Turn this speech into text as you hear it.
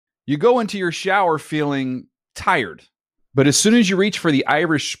You go into your shower feeling tired, but as soon as you reach for the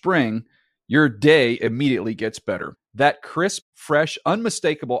Irish Spring, your day immediately gets better. That crisp, fresh,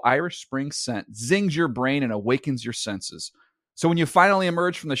 unmistakable Irish Spring scent zings your brain and awakens your senses. So when you finally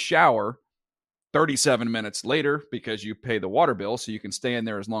emerge from the shower 37 minutes later, because you pay the water bill so you can stay in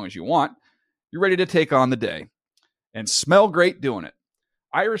there as long as you want, you're ready to take on the day and smell great doing it.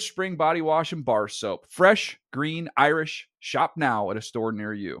 Irish Spring Body Wash and Bar Soap. Fresh, green, Irish. Shop now at a store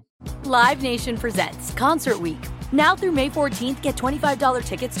near you. Live Nation presents Concert Week. Now through May 14th, get $25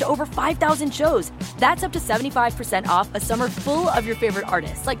 tickets to over 5,000 shows. That's up to 75% off a summer full of your favorite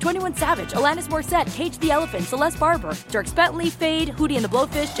artists like 21 Savage, Alanis Morissette, Cage the Elephant, Celeste Barber, Dierks Bentley, Fade, Hootie and the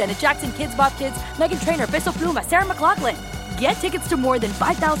Blowfish, Janet Jackson, Kids Bop Kids, Meghan Trainor, Bissell Pluma, Sarah McLachlan. Get tickets to more than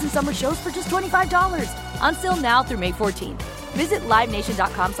 5,000 summer shows for just $25. Until now through May 14th. Visit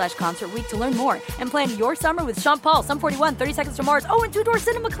LiveNation.com/Concert Week to learn more and plan your summer with Sean Paul, Sum 41, 30 Seconds to Mars, and Two Door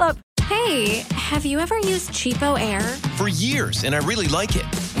Cinema Club. Hey, have you ever used Cheapo Air? For years, and I really like it.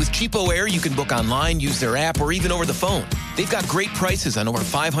 With Cheapo Air, you can book online, use their app, or even over the phone. They've got great prices on over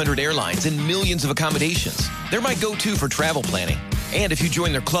 500 airlines and millions of accommodations. They're my go-to for travel planning. And if you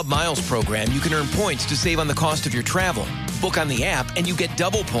join their Club Miles program, you can earn points to save on the cost of your travel. Book on the app, and you get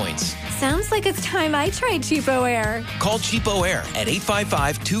double points. Sounds like it's time I tried Cheapo Air. Call Cheapo Air at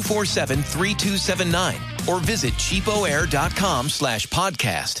 855-247-3279 or visit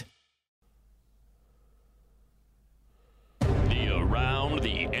cheapoair.com/podcast. The Around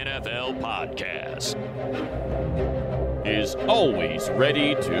the NFL podcast is always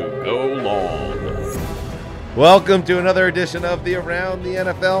ready to go long. Welcome to another edition of the Around the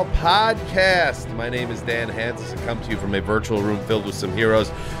NFL podcast. My name is Dan Hansis. I come to you from a virtual room filled with some heroes.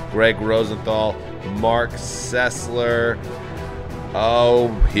 Greg Rosenthal, Mark Sessler. Oh,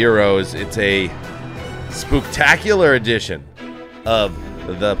 heroes. It's a spooktacular edition of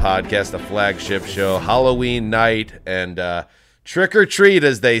the podcast, the flagship show, Halloween night, and trick or treat,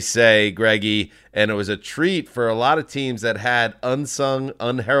 as they say, Greggy. And it was a treat for a lot of teams that had unsung,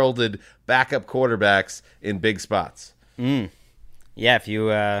 unheralded backup quarterbacks in big spots. Yeah, if you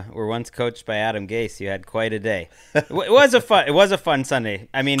were once coached by Adam Gase, you had quite a day. It was a fun Sunday.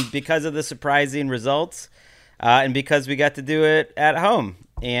 I mean, because of the surprising results, and because we got to do it at home,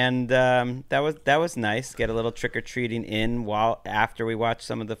 and that was nice. Get a little trick or treating in after we watched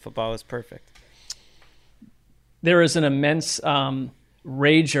some of the football. It was perfect. There is an immense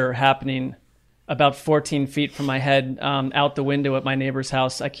rager happening about 14 feet from my head out the window at my neighbor's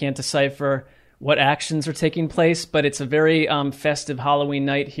house. I can't decipher what actions are taking place, but it's a very festive Halloween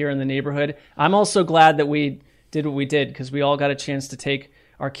night here in the neighborhood. I'm also glad that we did what we did because we all got a chance to take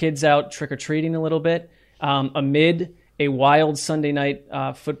our kids out trick-or-treating a little bit amid a wild Sunday night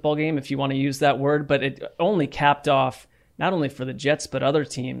football game, if you want to use that word, but it only capped off, not only for the Jets but other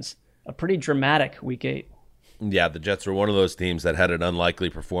teams, a pretty dramatic Week 8. Yeah, the Jets were one of those teams that had an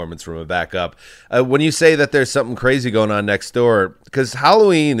unlikely performance from a backup. When you say that there's something crazy going on next door, because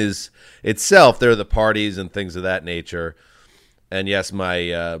Halloween is itself, there are the parties and things of that nature. And yes,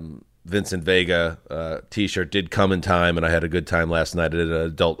 my Vincent Vega T-shirt did come in time, and I had a good time last night at an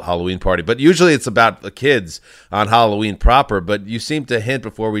adult Halloween party. But usually it's about the kids on Halloween proper. But you seem to hint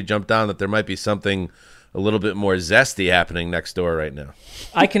before we jumped on that there might be something a little bit more zesty happening next door right now.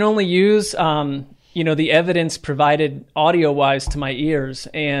 I can only use the evidence provided audio-wise to my ears,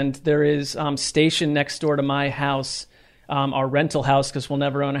 and there is stationed next door to my house, our rental house, because we'll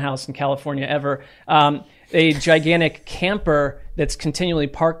never own a house in California ever, a gigantic camper that's continually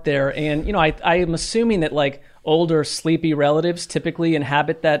parked there. And, I am assuming that, like, older, sleepy relatives typically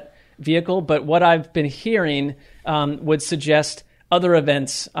inhabit that vehicle, but what I've been hearing would suggest other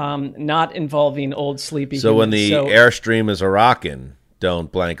events not involving old, sleepy So humans. when the Airstream is a-rockin', don't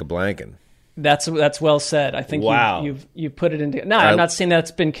blank-a-blankin'. That's well said. I think wow. you've put it into. No, I'm not saying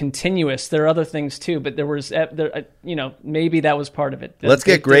that's been continuous. There are other things too, but there was maybe that was part of it. Let's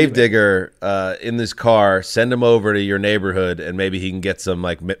get Gravedigger in this car, send him over to your neighborhood, and maybe he can get some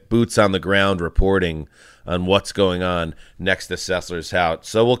like boots on the ground reporting on what's going on next to Sessler's house.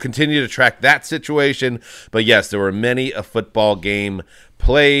 So we'll continue to track that situation. But yes, there were many a football game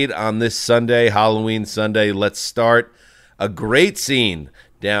played on this Sunday, Halloween Sunday. Let's start a great scene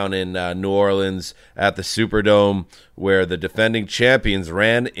down in New Orleans at the Superdome, where the defending champions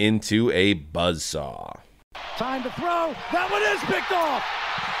ran into a buzzsaw. Time to throw. That one is picked off.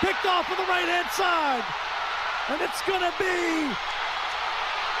 Picked off on the right-hand side. And it's going to be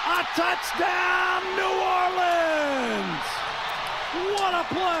a touchdown, New Orleans. What a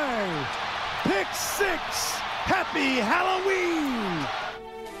play. Pick six. Happy Halloween.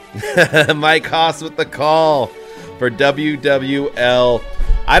 Mike Haas with the call for WWL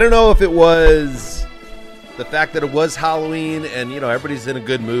I don't know if it was the fact that it was Halloween and, everybody's in a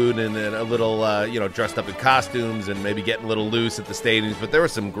good mood and a little, dressed up in costumes and maybe getting a little loose at the stadiums. But there were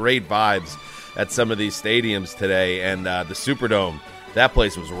some great vibes at some of these stadiums today. And the Superdome, that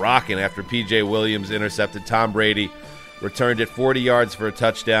place was rocking after P.J. Williams intercepted Tom Brady, returned it 40 yards for a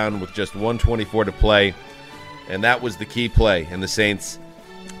touchdown with just 1:24 to play. And that was the key play. And the Saints,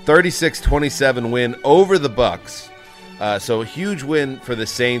 36-27 win over the Bucs. So a huge win for the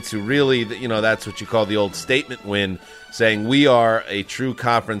Saints, who really, that's what you call the old statement win, saying we are a true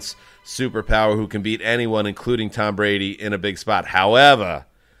conference superpower who can beat anyone, including Tom Brady, in a big spot. However,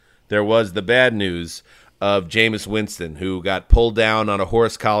 there was the bad news of Jameis Winston, who got pulled down on a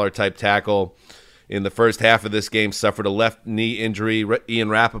horse collar type tackle in the first half of this game, suffered a left knee injury. Ian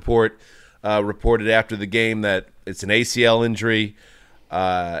Rappaport reported after the game that it's an ACL injury.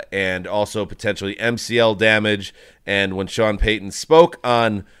 And also potentially MCL damage. And when Sean Payton spoke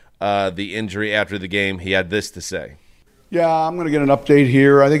on the injury after the game, he had this to say. Yeah, I'm going to get an update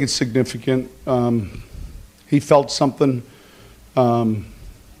here. I think it's significant. He felt something, and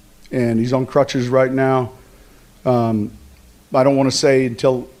he's on crutches right now. I don't want to say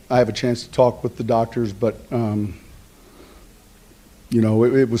until I have a chance to talk with the doctors, but,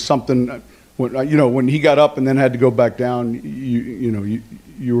 it was something. When he got up and then had to go back down,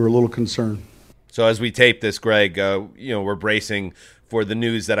 you were a little concerned. So as we tape this, Greg, we're bracing for the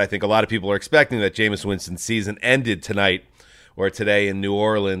news that I think a lot of people are expecting, that Jameis Winston's season ended tonight or today in New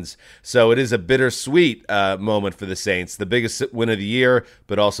Orleans. So it is a bittersweet moment for the Saints, the biggest win of the year,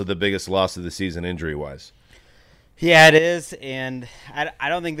 but also the biggest loss of the season injury-wise. Yeah, it is, and I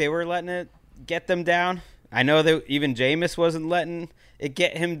don't think they were letting it get them down. I know that even Jameis wasn't letting it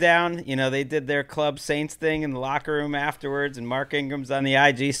get him down. They did their Club Saints thing in the locker room afterwards, and Mark Ingram's on the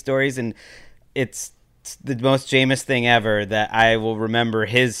IG stories, and it's the most Jameis thing ever that I will remember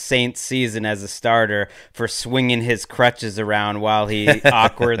his Saints season as a starter for swinging his crutches around while he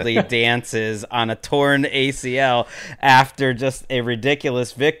awkwardly dances on a torn ACL after just a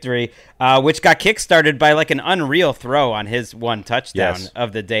ridiculous victory, which got kickstarted by like an unreal throw on his one touchdown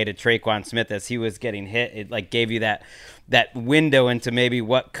of the day to Traquan Smith as he was getting hit. It like gave you that window into maybe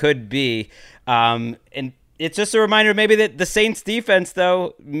what could be. And it's just a reminder maybe that the Saints defense,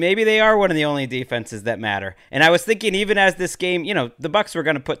 though, maybe they are one of the only defenses that matter. And I was thinking even as this game, the Bucs were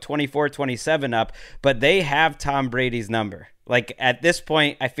going to put 24-27 up, but they have Tom Brady's number. Like at this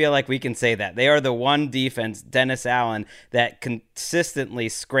point, I feel like we can say that. They are the one defense, Dennis Allen, that consistently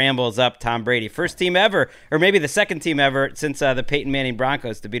scrambles up Tom Brady. First team ever, or maybe the second team ever since the Peyton Manning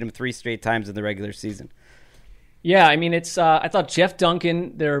Broncos to beat him 3 straight times in the regular season. Yeah, I mean, it's. I thought Jeff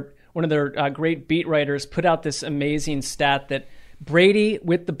Duncan, one of their great beat writers, put out this amazing stat that Brady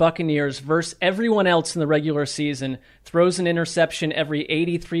with the Buccaneers versus everyone else in the regular season throws an interception every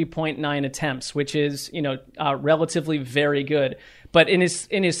 83.9 attempts, which is relatively very good. But in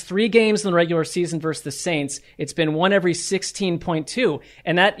his 3 games in the regular season versus the Saints, it's been 1 every 16.2.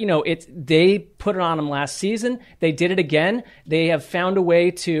 And that, they put it on him last season. They did it again. They have found a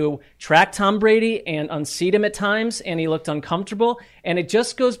way to track Tom Brady and unseat him at times, and he looked uncomfortable. And it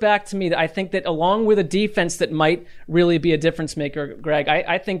just goes back to me that I think that along with a defense that might really be a difference maker, Greg,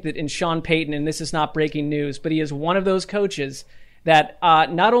 I think that in Sean Payton, and this is not breaking news, but he is one of those coaches that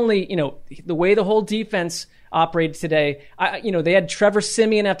not only, the way the whole defense operated today, they had Trevor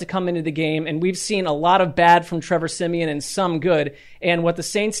Siemian have to come into the game, and we've seen a lot of bad from Trevor Siemian and some good. And what the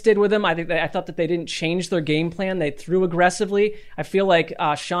Saints did with him, I thought that they didn't change their game plan. They threw aggressively. I feel like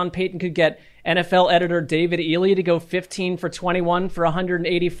Sean Payton could get NFL editor David Ely to go 15 for 21 for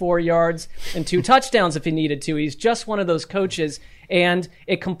 184 yards and 2 touchdowns if he needed to. He's just one of those coaches, and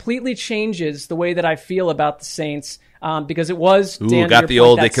it completely changes the way that I feel about the Saints. Because it was Dan, got the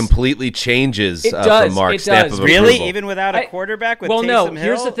old. It completely changes from Mark's stamp of approval. Really, even without a quarterback with Taysom Hill?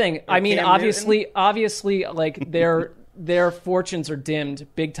 Here's the thing. I mean, obviously, like their fortunes are dimmed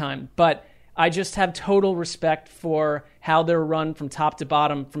big time. But I just have total respect for how they're run from top to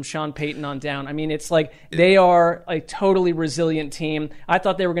bottom, from Sean Payton on down. I mean, it's like they are a totally resilient team. I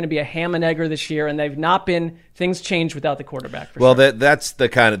thought they were going to be a ham and egger this year, and they've not been. Things change without the quarterback. Well, that's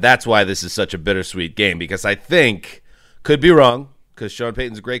why this is such a bittersweet game, because I think. Could be wrong, because Sean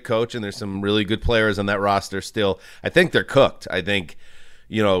Payton's a great coach, and there's some really good players on that roster still. I think they're cooked. I think,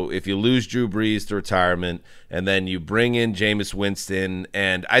 if you lose Drew Brees to retirement, and then you bring in Jameis Winston,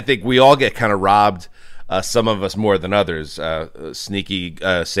 and I think we all get kind of robbed, some of us more than others. Sneaky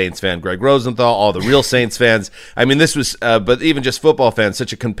Saints fan Greg Rosenthal, all the real Saints fans. I mean, this was, but even just football fans,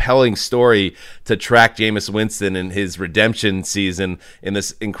 such a compelling story to track Jameis Winston and his redemption season in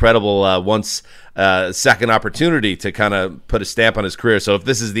this incredible once second opportunity to kind of put a stamp on his career. So if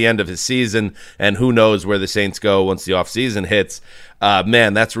this is the end of his season, and who knows where the Saints go once the offseason hits,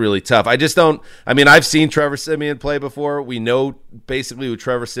 man, that's really tough. I just don't – I mean, I've seen Trevor Siemian play before. We know basically who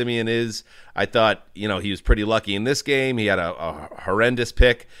Trevor Siemian is. I thought, he was pretty lucky in this game. He had a horrendous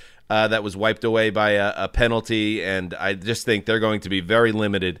pick that was wiped away by a penalty, and I just think they're going to be very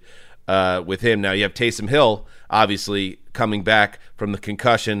limited with him. Now, you have Taysom Hill, obviously, coming back from the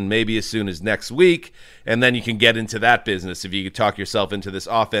concussion maybe as soon as next week, and then you can get into that business if you could talk yourself into this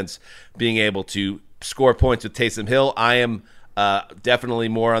offense being able to score points with Taysom Hill. I am definitely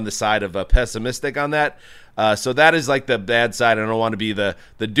more on the side of pessimistic on that. So that is like the bad side. I don't want to be the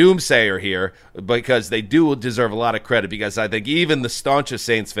doomsayer here, because they do deserve a lot of credit, because I think even the staunchest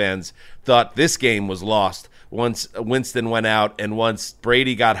Saints fans thought this game was lost once Winston went out and once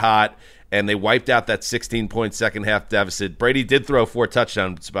Brady got hot and they wiped out that 16-point second-half deficit. Brady did throw 4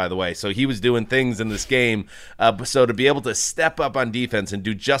 touchdowns, by the way, so he was doing things in this game. So to be able to step up on defense and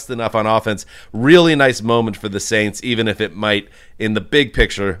do just enough on offense, really nice moment for the Saints, even if it might, in the big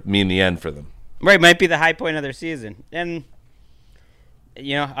picture, mean the end for them. Right, might be the high point of their season. And,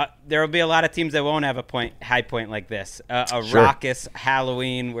 there will be a lot of teams that won't have a high point like this. Sure. Raucous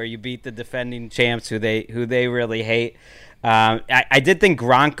Halloween where you beat the defending champs who they really hate. I did think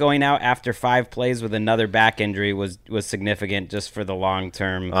Gronk going out after 5 plays with another back injury was significant just for the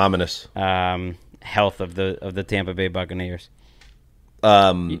long-term ominous health of the Tampa Bay Buccaneers.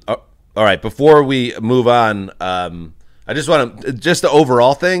 All right, before we move on, I just want to just the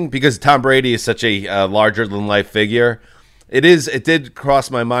overall thing, because Tom Brady is such a larger than life figure. It did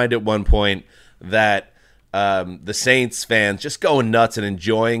cross my mind at one point that the Saints fans just going nuts and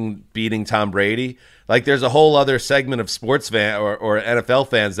enjoying beating Tom Brady. Like, there's a whole other segment of sports fan or NFL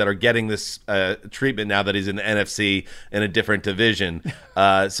fans that are getting this treatment now that he's in the NFC in a different division.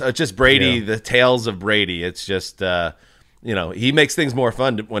 So it's just Brady, the tales of Brady. It's just he makes things more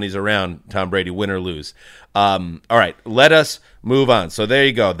fun when he's around, Tom Brady, win or lose. All right, let us move on. So there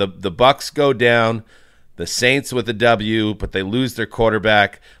you go. The Bucks go down. The Saints with a W, but they lose their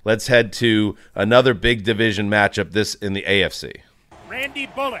quarterback. Let's head to another big division matchup, this in the AFC. Randy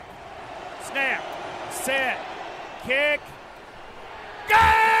Bullock. Snap. Set. Kick.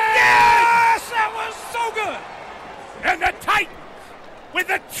 Yes! That was so good! And the Titans with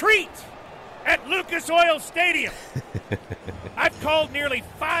a treat at Lucas Oil Stadium. I've called nearly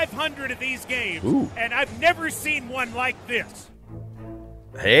 500 of these games, and I've never seen one like this.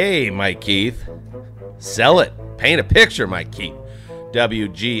 Hey, Mike Keith. Sell it. Paint a picture, Mike Keith.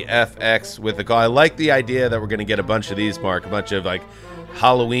 WGFX with a call. I like the idea that we're going to get a bunch of these, Mark, a bunch of like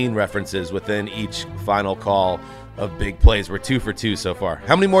Halloween references within each final call of big plays. We're 2 for 2 so far.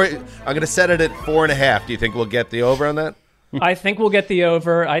 How many more? I'm going to set it at 4.5. Do you think we'll get the over on that? I think we'll get the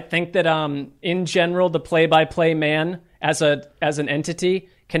over. I think that in general, the play-by-play man as an entity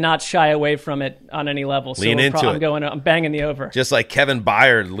cannot shy away from it on any level. So lean into it. I'm banging the over. Just like Kevin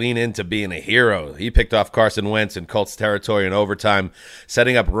Byard lean into being a hero. He picked off Carson Wentz in Colts territory in overtime,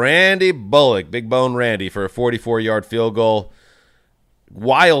 setting up Randy Bullock, Big Bone Randy, for a 44-yard field goal.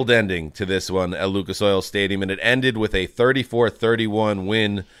 Wild ending to this one at Lucas Oil Stadium, and it ended with a 34-31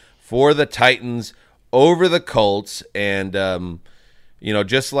 win for the Titans over the Colts. And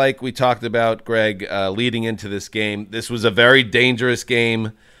just like we talked about, Greg, leading into this game, this was a very dangerous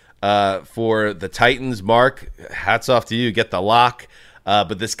game for the Titans. Mark, hats off to you. Get the lock.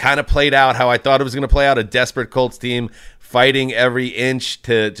 But this kind of played out how I thought it was going to play out, a desperate Colts team fighting every inch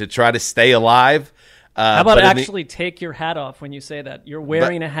to try to stay alive. How about actually take your hat off when you say that? You're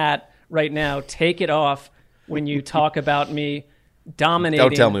wearing a hat right now. Take it off when you talk about me dominating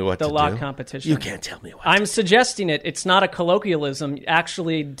Don't tell me what the to lock do. competition. You can't tell me what I'm suggesting it. It's not a colloquialism.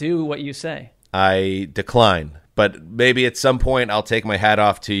 Actually do what you say. I decline. But maybe at some point I'll take my hat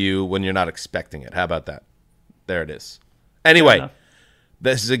off to you when you're not expecting it. How about that? There it is. Anyway,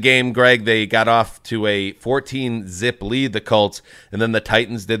 this is a game, Greg. They got off to a 14-zip lead, the Colts, and then the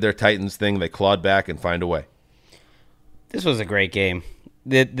Titans did their Titans thing. They clawed back and find a way. This was a great game.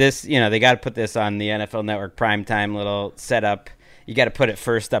 They got to put this on the NFL Network primetime little setup. You got to put it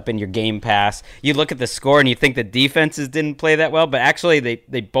first up in your Game Pass. You look at the score and you think the defenses didn't play that well, but actually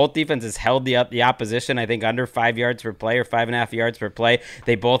they both defenses held the opposition, I think, under 5 yards per play or 5.5 yards per play.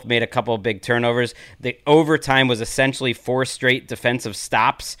 They both made a couple of big turnovers. The overtime was essentially 4 straight defensive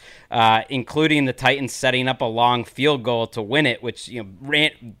stops, including the Titans setting up a long field goal to win it, which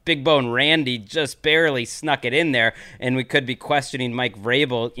Big Bone Randy just barely snuck it in there, and we could be questioning Mike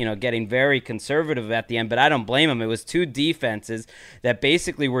Vrabel, getting very conservative at the end, but I don't blame him. It was 2 defenses that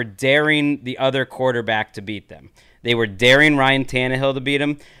basically were daring the other quarterback to beat them. They were daring Ryan Tannehill to beat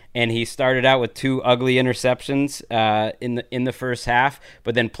him, and he started out with 2 ugly interceptions in the first half,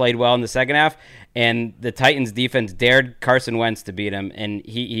 but then played well in the second half. And the Titans defense dared Carson Wentz to beat him, and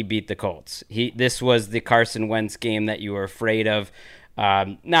he beat the Colts. This was the Carson Wentz game that you were afraid of.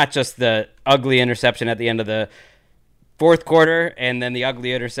 Not just the ugly interception at the end of the fourth quarter and then the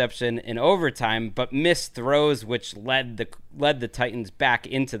ugly interception in overtime, but missed throws which led the Titans back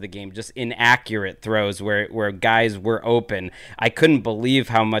into the game, just inaccurate throws where guys were open. I couldn't believe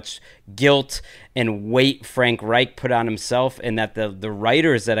how much guilt and weight Frank Reich put on himself, and that the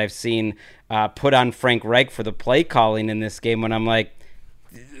writers that I've seen put on Frank Reich for the play calling in this game, when I'm like,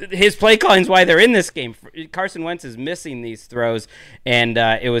 his play calling is why they're in this game. Carson Wentz is missing these throws, and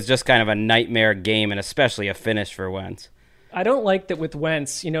it was just kind of a nightmare game, and especially a finish for Wentz. I don't like that with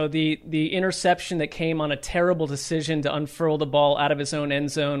Wentz. You know, the interception that came on a terrible decision to unfurl the ball out of his own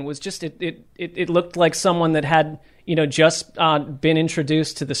end zone was just it looked like someone that had, you know, just been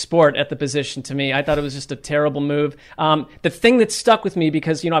introduced to the sport at the position. To me, I thought it was just a terrible move. The thing that stuck with me,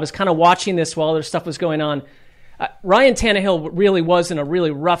 because, you know, I was kind of watching this while other stuff was going on. Ryan Tannehill really was in a really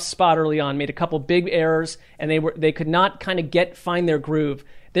rough spot early on, made a couple big errors, and they could not kind of find their groove.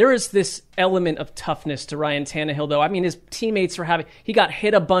 There is this element of toughness to Ryan Tannehill, though. I mean, his teammates he got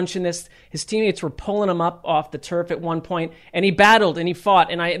hit a bunch in this. His teammates were pulling him up off the turf at one point, and he battled and he fought.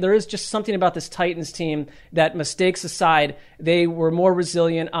 And there is just something about this Titans team that, mistakes aside, they were more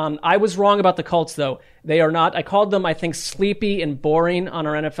resilient. I was wrong about the Colts, though. They are not. I called them, I think, sleepy and boring on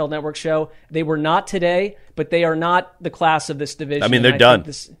our NFL Network show. They were not today, but they are not the class of this division. I mean, they're done.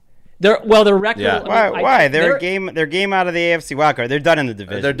 Their record. Yeah. Why? They're a game out of the AFC wildcard. They're done in the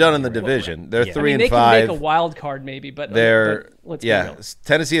division. They're done in the division. They're 3-5. They can make a wild card maybe, but let's be real.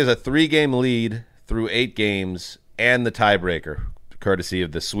 Tennessee has a 3-game lead through 8 games and the tiebreaker, courtesy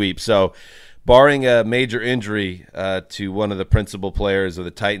of the sweep. So, barring a major injury to one of the principal players of the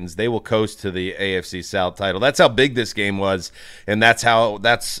Titans, they will coast to the AFC South title. That's how big this game was, and that's how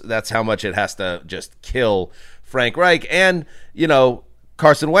much it has to just kill Frank Reich and, you know,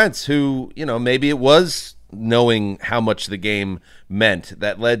 Carson Wentz, who, you know, maybe it was knowing how much the game meant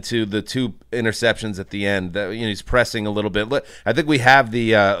that led to the 2 interceptions at the end. That, you know, he's pressing a little bit. I think we have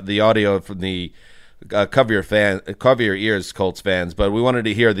the audio from the cover your ears, Colts fans, but we wanted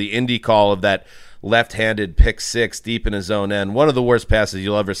to hear the Indy call of that left-handed pick 6 deep in his own end. One of the worst passes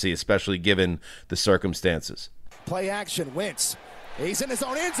you'll ever see, especially given the circumstances. Play action, Wentz. He's in his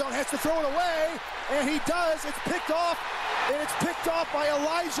own end zone, has to throw it away, and he does. It's picked off, and it's picked off by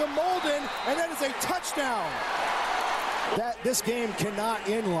Elijah Molden, and that is a touchdown. This game cannot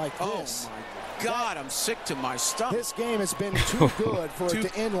end like this. Oh, my God, I'm sick to my stomach. This game has been too good for it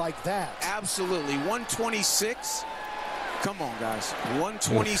to end like that. Absolutely. 126. Come on, guys.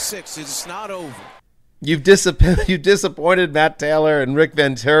 126. It's not over. You've disappointed Matt Taylor and Rick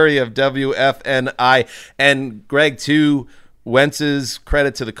Venturi of WFNI. And Greg, to Wentz's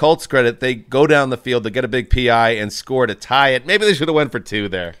credit, to the Colts' credit, they go down the field, they get a big PI and score to tie it. Maybe they should have went for 2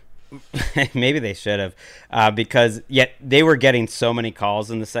 there. Maybe they should have, because yet they were getting so many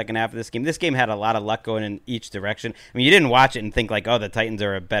calls in the second half of this game. This game had a lot of luck going in each direction. I mean, you didn't watch it and think like, oh, the Titans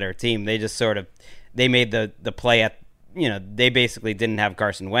are a better team. They just they made the play at, you know, they basically didn't have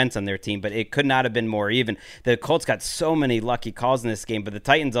Carson Wentz on their team, but it could not have been more even. The Colts got so many lucky calls in this game, but the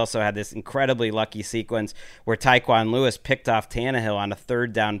Titans also had this incredibly lucky sequence where Tyquan Lewis picked off Tannehill on a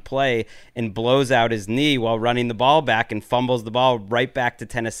 3rd down play and blows out his knee while running the ball back and fumbles the ball right back to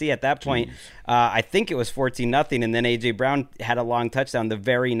Tennessee. At that point, I think it was 14-0, and then A.J. Brown had a long touchdown the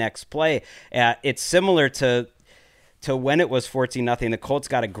very next play. It's similar to when it was 14-0, the Colts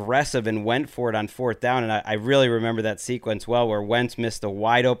got aggressive and went for it on 4th down, and I really remember that sequence well, where Wentz missed a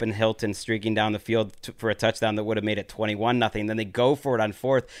wide-open Hilton streaking down the field for a touchdown that would have made it 21-0. Then they go for it on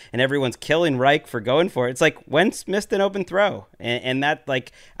 4th, and everyone's killing Reich for going for it. It's like Wentz missed an open throw, and that,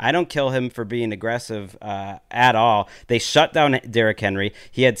 like, I don't kill him for being aggressive at all. They shut down Derrick Henry.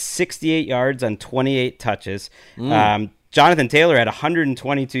 He had 68 yards on 28 touches. Jonathan Taylor had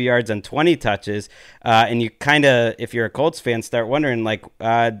 122 yards on 20 touches, and you kind of, if you're a Colts fan, start wondering, like,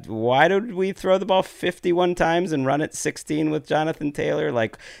 why did we throw the ball 51 times and run it 16 with Jonathan Taylor?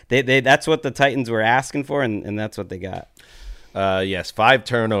 Like, that's what the Titans were asking for, and that's what they got. Yes, 5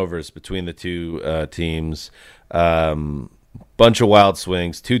 turnovers between the 2 teams. Bunch of wild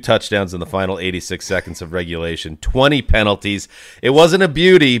swings, 2 touchdowns in the final 86 seconds of regulation, 20 penalties. It wasn't a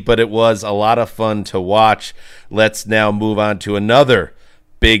beauty, but it was a lot of fun to watch. Let's now move on to another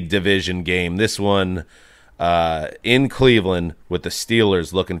big division game. This one in Cleveland with the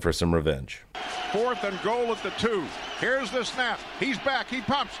Steelers looking for some revenge. 4th and goal at the 2. Here's the snap. He's back. He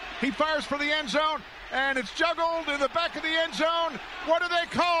pumps. He fires for the end zone. and it's juggled in the back of the end zone. What do they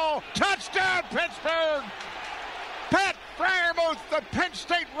call? Touchdown, Pittsburgh! Pat Freiermuth, the Penn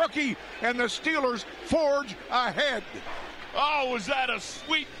State rookie, and the Steelers forge ahead. Oh, was that a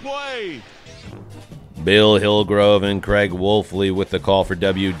sweet play? Bill Hillgrove and Craig Wolfley with the call for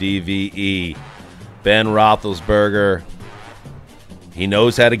WDVE. Ben Roethlisberger, he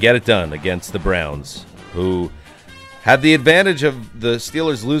knows how to get it done against the Browns, who had the advantage of the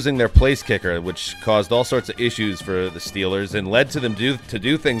Steelers losing their place kicker, which caused all sorts of issues for the Steelers and led to them to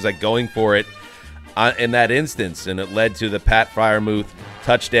do things like going for it in that instance, and it led to the Pat Freiermuth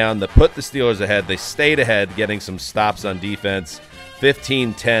touchdown that put the Steelers ahead. They stayed ahead, getting some stops on defense.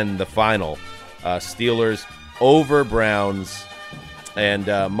 15-10 the final. Steelers over Browns. And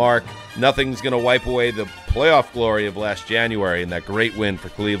Mark, nothing's going to wipe away the playoff glory of last January and that great win for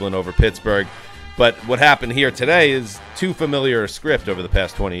Cleveland over Pittsburgh. But what happened here today is too familiar a script over the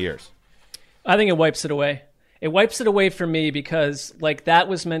past 20 years. I think it wipes it away. It wipes it away for me because that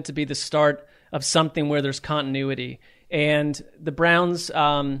was meant to be the start of something where there's continuity. And the Browns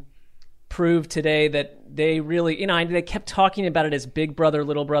proved today that they really, they kept talking about it as big brother,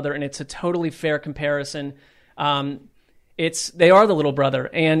 little brother, and it's a totally fair comparison. They are the little brother,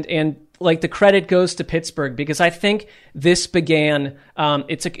 and the credit goes to Pittsburgh because I think this began.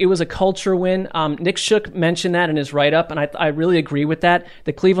 It was a culture win. Nick Shook mentioned that in his write-up, and I really agree with that.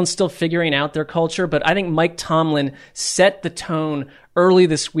 The Cleveland's still figuring out their culture, but I think Mike Tomlin set the tone early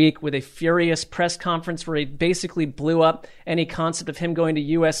this week with a furious press conference where he basically blew up any concept of him going to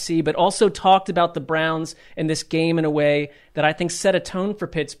USC, but also talked about the Browns and this game in a way that I think set a tone for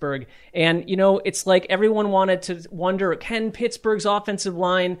Pittsburgh. And, it's like everyone wanted to wonder, can Pittsburgh's offensive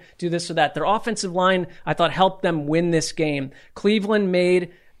line do this or that? Their offensive line, I thought, helped them win this game. Cleveland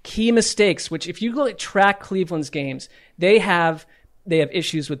made key mistakes, which if you track Cleveland's games, they have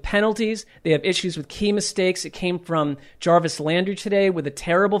issues with penalties. They have issues with key mistakes. It came from Jarvis Landry today with a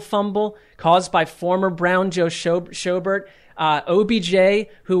terrible fumble caused by former Brown Joe Schobert. OBJ,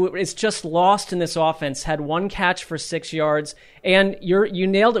 who is just lost in this offense, had one catch for 6 yards. And you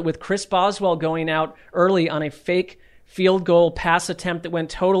nailed it with Chris Boswell going out early on a fake field goal pass attempt that went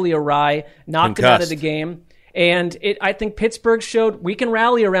totally awry, knocked him out of the game. And I think Pittsburgh showed we can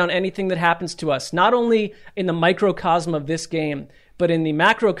rally around anything that happens to us, not only in the microcosm of this game, but in the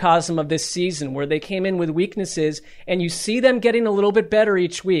macrocosm of this season where they came in with weaknesses, and you see them getting a little bit better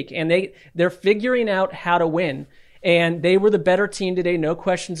each week, and they're figuring out how to win. And they were the better team today, no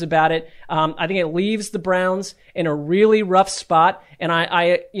questions about it. I think it leaves the Browns in a really rough spot. And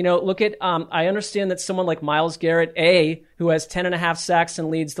I understand that someone like Myles Garrett, who has 10.5 sacks and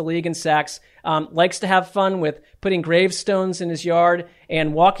leads the league in sacks, likes to have fun with putting gravestones in his yard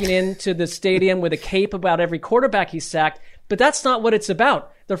and walking into the stadium with a cape about every quarterback he sacked. But that's not what it's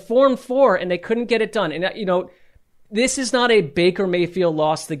about. They're 4-4, and they couldn't get it done. And, this is not a Baker Mayfield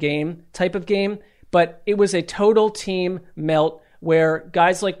lost the game type of game, but it was a total team melt where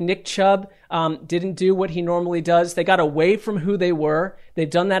guys like Nick Chubb didn't do what he normally does. They got away from who they were. They've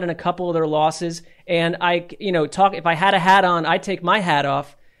done that in a couple of their losses. And if I had a hat on, I'd take my hat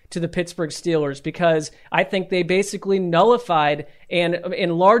off to the Pittsburgh Steelers because I think they basically nullified and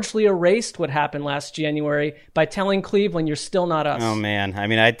largely erased what happened last January by telling Cleveland, you're still not us. Oh, man. I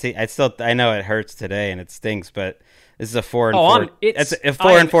mean, I know it hurts today and it stinks, but this is a 4-4. It's a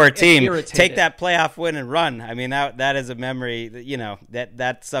 4-4 team. Irritated. Take that playoff win and run. I mean, that is a memory that,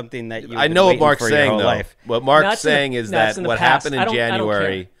 that's something that you. I know what Mark's for saying, your whole though. life. What Mark's saying is that what happened in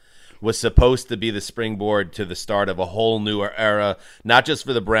January was supposed to be the springboard to the start of a whole new era, not just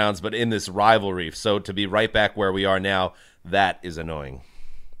for the Browns, but in this rivalry. So to be right back where we are now, that is annoying.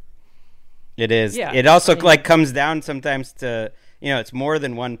 It is. Yeah, it also comes down sometimes to, it's more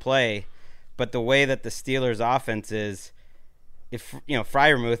than one play, but the way that the Steelers offense is, if,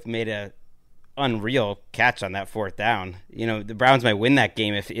 Freiermuth made a unreal catch on that 4th down, the Browns might win that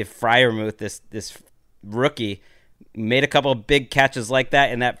game if Freiermuth, this rookie, made a couple of big catches like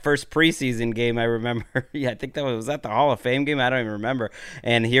that in that first preseason game. I remember. I think was that the Hall of Fame game? I don't even remember.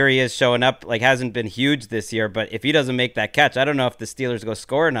 And here he is showing up, hasn't been huge this year, but if he doesn't make that catch, I don't know if the Steelers go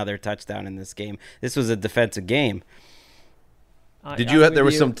score another touchdown in this game. This was a defensive game. There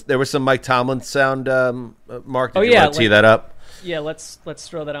was some Mike Tomlin sound, Mark. Did you want to tee that up? Yeah, let's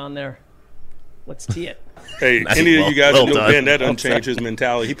throw that on there. Let's tee it. Hey, any of you guys know Ben, that doesn't change his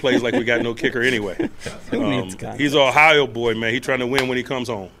mentality. He plays like we got no kicker anyway. He's an Ohio boy, man. He's trying to win when he comes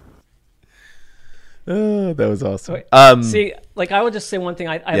home. That was awesome. Like, I would just say one thing.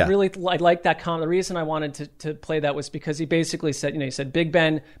 I like that comment. The reason I wanted to play that was because he basically said, he said Big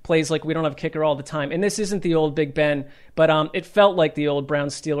Ben plays like we don't have a kicker all the time. And this isn't the old Big Ben, but it felt like the old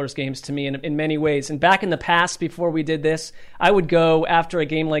Browns-Steelers games to me in many ways. And back in the past, before we did this, I would go after a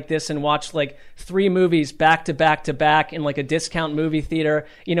game like this and watch like 3 movies back to back to back in like a discount movie theater,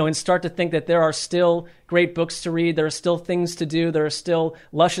 and start to think that there are still great books to read. There are still things to do. There are still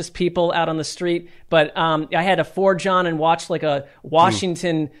luscious people out on the street. But I had to forge on and watch like a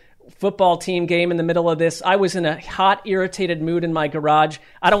Washington football team game in the middle of this. I was in a hot, irritated mood in my garage.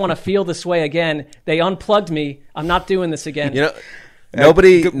 I don't want to feel this way again. They unplugged me. I'm not doing this again.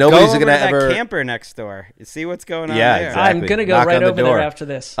 Nobody's go going to ever that camper next door. You see what's going on yeah, there. Exactly. I'm going to go Knock right on the over door. there after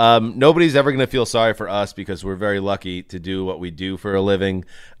this. Nobody's ever going to feel sorry for us because we're very lucky to do what we do for a living.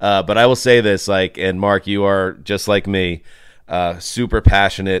 But I will say this, and Mark, you are just like me, super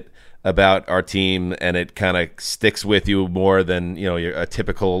passionate about our team, and it kind of sticks with you more than you're a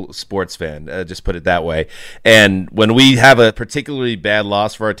typical sports fan. Just put it that way. And when we have a particularly bad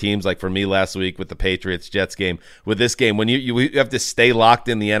loss for our teams, like for me last week with the Patriots-Jets game, with this game, when you have to stay locked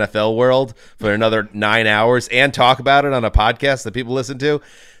in the NFL world for another 9 hours and talk about it on a podcast that people listen to,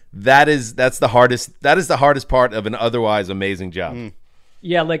 that is the hardest part of an otherwise amazing job.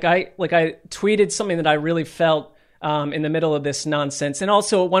 Yeah, like I tweeted something that I really felt in the middle of this nonsense. And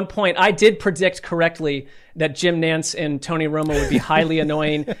also at one point, I did predict correctly that Jim Nantz and Tony Romo would be highly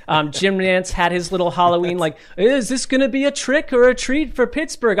annoying. Jim Nantz had his little Halloween, like, is this going to be a trick or a treat for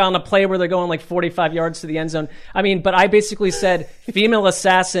Pittsburgh on a play where they're going like 45 yards to the end zone? I mean, but I basically said, female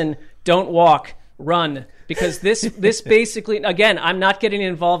assassin, don't walk, run. Because this basically, again, I'm not getting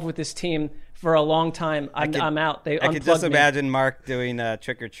involved with this team for a long time. I'm out. They I could just imagine Mark doing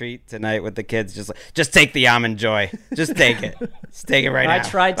trick or treat tonight with the kids. Just take the almond joy. Just take it. Just take it right now. I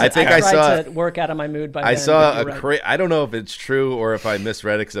tried to work out of my mood by then. I saw I don't know if it's true or if I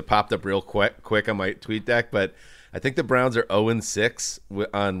misread it because it popped up real quick on my tweet deck, but I think the Browns are 0-6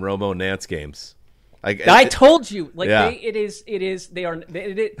 on Romo Nantz games. I told you, yeah.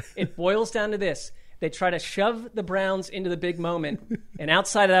 It boils down to this. They try to shove the Browns into the big moment, and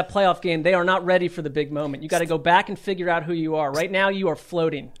outside of that playoff game, they are not ready for the big moment. You got to go back and figure out who you are. Right now, you are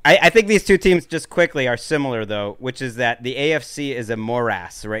floating. I think these two teams just quickly are similar, though, which is that the AFC is a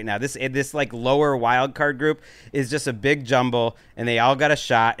morass right now. This like lower wild card group is just a big jumble, and they all got a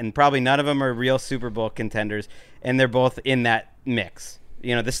shot, and probably none of them are real Super Bowl contenders, and they're both in that mix. The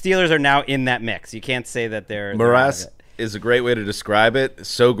Steelers are now in that mix. You can't say that they're morass. Is a great way to describe it.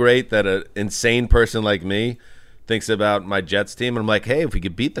 So great that an insane person like me thinks about my Jets team. And I'm like, hey, if we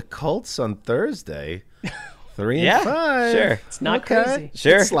could beat the Colts on Thursday, 3-5. Sure. It's not crazy.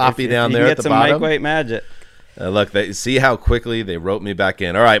 Sure. It's sloppy down there at the bottom. Get some Mike White magic. Look, see how quickly they wrote me back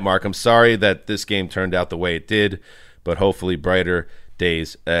in. All right, Mark, I'm sorry that this game turned out the way it did, but hopefully brighter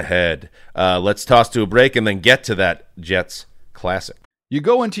days ahead. Let's toss to a break and then get to that Jets classic. You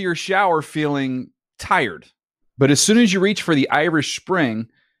go into your shower feeling tired. But as soon as you reach for the Irish Spring,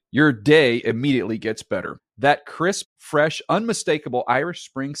 your day immediately gets better. That crisp, fresh, unmistakable Irish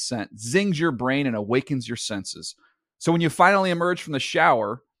Spring scent zings your brain and awakens your senses. So when you finally emerge from the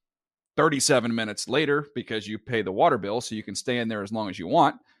shower, 37 minutes later, because you pay the water bill so you can stay in there as long as you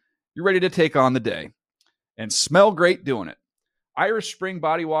want, you're ready to take on the day. And smell great doing it. Irish Spring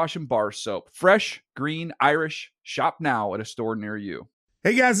Body Wash and Bar Soap. Fresh, green, Irish. Shop now at a store near you.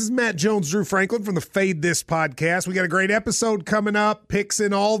 Hey guys, this is Matt Jones, Drew Franklin from the Fade This podcast. We got a great episode coming up, picks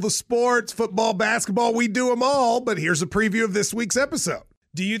in all the sports, football, basketball, we do them all, but here's a preview of this week's episode.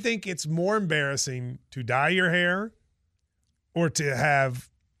 Do you think it's more embarrassing to dye your hair or to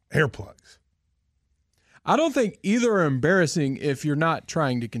have hair plugs? I don't think either are embarrassing if you're not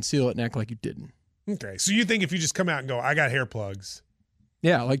trying to conceal it and act like you didn't. Okay, so you think if you just come out and go, I got hair plugs.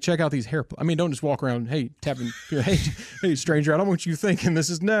 Yeah, like check out these hair plugs. I mean, don't just walk around, tapping, hey, stranger, I don't want you thinking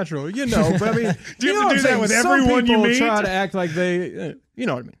this is natural, but I mean, do you have to do that with everyone you meet? Try to act like they, you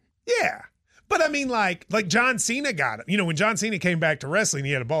know what I mean? Yeah, but I mean, like John Cena got it. When John Cena came back to wrestling,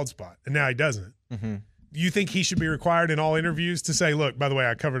 he had a bald spot, and now he doesn't. Mm-hmm. You think he should be required in all interviews to say, look, by the way,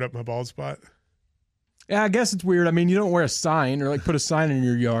 I covered up my bald spot? Yeah, I guess it's weird. I mean, you don't wear a sign or put a sign in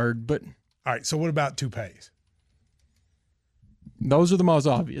your yard, but. All right, so what about toupees? Those are the most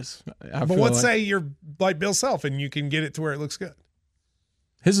obvious. But let's say you're like Bill Self and you can get it to where it looks good.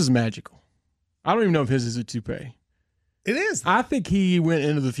 His is magical. I don't even know if his is a toupee. It is. I think he went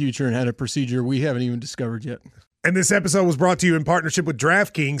into the future and had a procedure we haven't even discovered yet. And this episode was brought to you in partnership with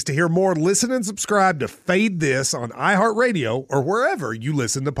DraftKings. To hear more, listen and subscribe to Fade This on iHeartRadio or wherever you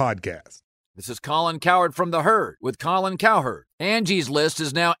listen to podcasts. This is Colin Cowherd from The Herd with Colin Cowherd. Angie's List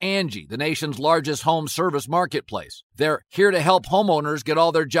is now Angie, the nation's largest home service marketplace. They're here to help homeowners get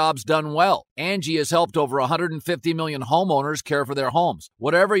all their jobs done well. Angie has helped over 150 million homeowners care for their homes.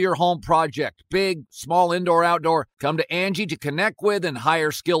 Whatever your home project, big, small, indoor, outdoor, come to Angie to connect with and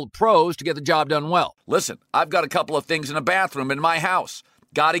hire skilled pros to get the job done well. Listen, I've got a couple of things in a bathroom in my house.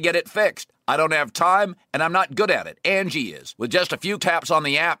 Got to get it fixed. I don't have time, and I'm not good at it. Angie is. With just a few taps on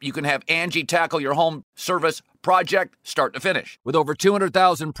the app, you can have Angie tackle your home service project start to finish. With over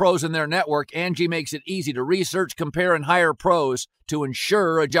 200,000 pros in their network, Angie makes it easy to research, compare, and hire pros to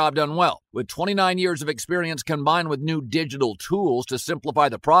ensure a job done well. With 29 years of experience combined with new digital tools to simplify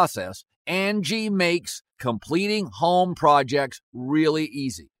the process, Angie makes completing home projects really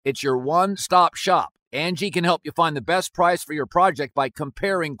easy. It's your one-stop shop. Angie can help you find the best price for your project by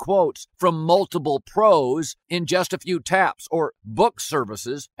comparing quotes from multiple pros in just a few taps, or book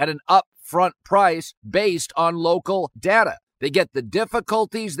services at an upfront price based on local data. They get the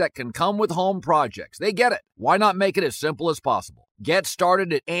difficulties that can come with home projects. They get it. Why not make it as simple as possible? Get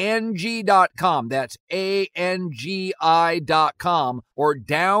started at Angie.com. That's ANGI.com, or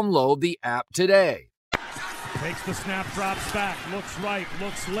download the app today. Takes the snap, drops back, looks right,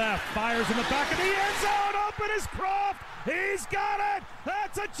 looks left, fires in the back of the end zone. Open is Croft. He's got it.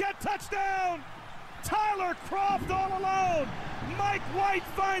 That's a Jet touchdown. Tyler Croft all alone. Mike White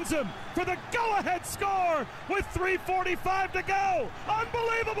finds him for the go-ahead score with 3:45 to go.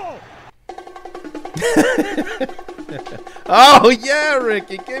 Unbelievable. Oh, yeah,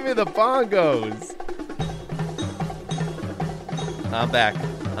 Ricky. Give me the bongos. I'm back.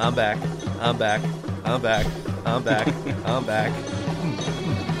 I'm back. I'm back. I'm back. I'm back. I'm back.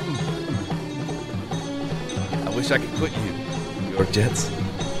 I wish I could quit you, New York Jets.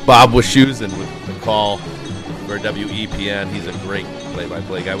 Bob Wischusen with the call for WEPN. He's a great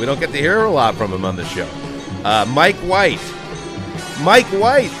play-by-play guy. We don't get to hear a lot from him on the show. Mike White. Mike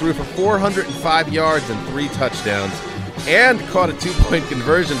White threw for 405 yards and 3 touchdowns and caught a 2-point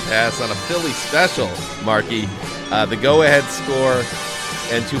conversion pass on a Philly special, Marky. The go-ahead score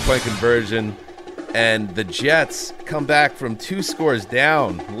and 2-point conversion. And the Jets come back from 2 scores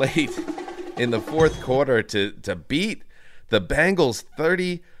down late in the fourth quarter to beat the Bengals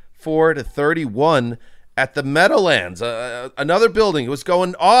 34-31 at the Meadowlands. Another building was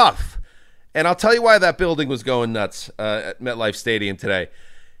going off. And I'll tell you why that building was going nuts at MetLife Stadium today.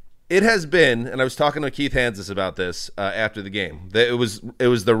 It has been, and I was talking to Keith Hansis about this after the game, that it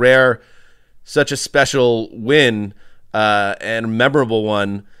was the rare, such a special win and a memorable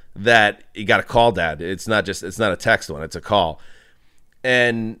one that you got a call, Dad. It's not a text one, it's a call.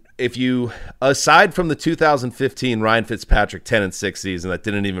 And if you, aside from the 2015 Ryan Fitzpatrick 10-6 season that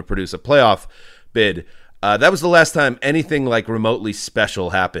didn't even produce a playoff bid, that was the last time anything like remotely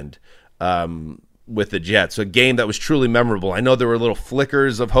special happened with the Jets. A game that was truly memorable. I know there were little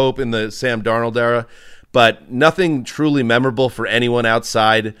flickers of hope in the Sam Darnold era, but nothing truly memorable for anyone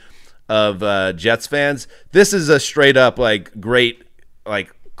outside of Jets fans. This is a straight up great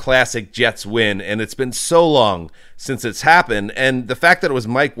classic Jets win, and it's been so long since it's happened. And the fact that it was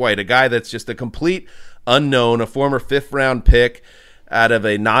Mike White, a guy that's just a complete unknown, a former 5th-round pick out of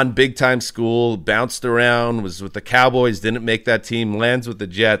a non-big time school, bounced around, was with the Cowboys, didn't make that team, lands with the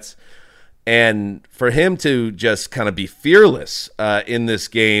Jets. And for him to just kind of be fearless in this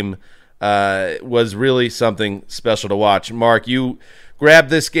game was really something special to watch. Mark, you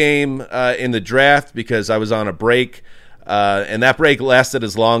grabbed this game in the draft because I was on a break. And that break lasted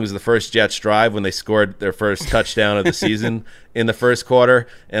as long as the first Jets drive when they scored their first touchdown of the season in the first quarter.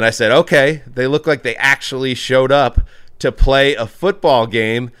 And I said, okay, they look like they actually showed up to play a football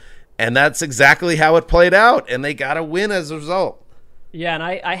game. And that's exactly how it played out. And they got a win as a result. Yeah, and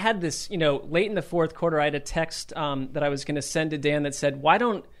I had this, late in the fourth quarter, I had a text that I was going to send to Dan that said, why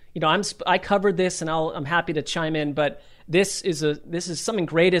don't, I covered this and I'm happy to chime in, but this is something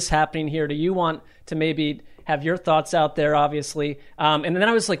great is happening here. Do you want to maybe have your thoughts out there, obviously? And then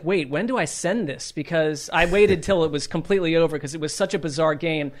I was like, wait, when do I send this? Because I waited till it was completely over because it was such a bizarre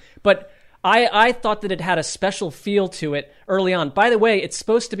game. But I thought that it had a special feel to it early on. By the way, it's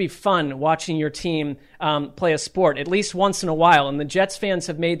supposed to be fun watching your team play a sport, at least once in a while, and the Jets fans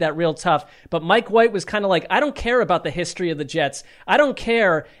have made that real tough. But Mike White was kind of like, I don't care about the history of the Jets. I don't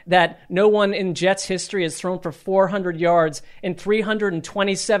care that no one in Jets history has thrown for 400 yards in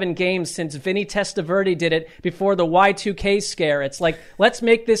 327 games since Vinny Testaverde did it before the Y2K scare. It's like, let's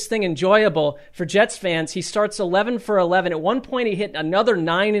make this thing enjoyable for Jets fans. He starts 11 for 11. At one point, he hit another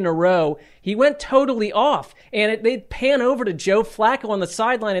 9 in a row. He went totally off. And they pan over to Joe Flacco on the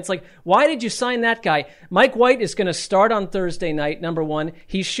sideline. It's like, why did you sign that guy? Mike White is going to start on Thursday night, number one.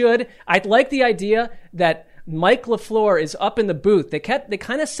 He should. I like the idea that Mike LaFleur is up in the booth. They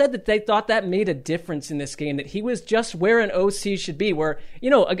kind of said that they thought that made a difference in this game, that he was just where an OC should be, where,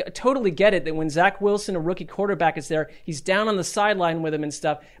 I totally get it that when Zach Wilson, a rookie quarterback, is there, he's down on the sideline with him and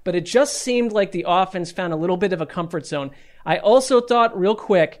stuff, but it just seemed like the offense found a little bit of a comfort zone. I also thought real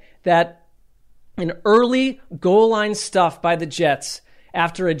quick that an early goal line stuff by the Jets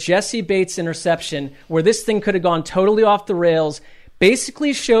after a Jesse Bates interception where this thing could have gone totally off the rails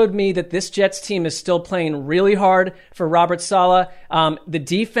basically showed me that this Jets team is still playing really hard for Robert Saleh. The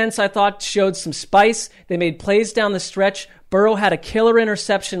defense, I thought, showed some spice. They made plays down the stretch. Burrow had a killer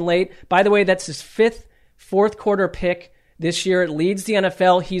interception late. By the way, that's his fifth fourth quarter pick this year. It leads the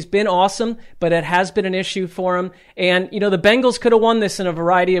NFL. He's been awesome, but it has been an issue for him. And, the Bengals could have won this in a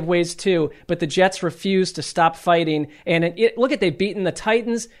variety of ways too, but the Jets refused to stop fighting. And they've beaten the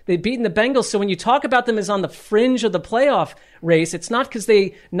Titans. They've beaten the Bengals. So when you talk about them as on the fringe of the playoff race, it's not because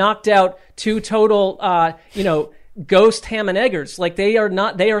they knocked out two total, ghost ham and eggers. Like they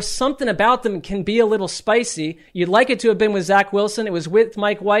are something about them can be a little spicy. You'd like it to have been with Zach Wilson. It was with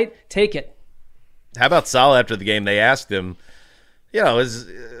Mike White. Take it. How about Saleh after the game? They asked him,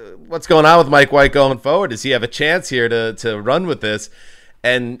 what's going on with Mike White going forward? Does he have a chance here to run with this?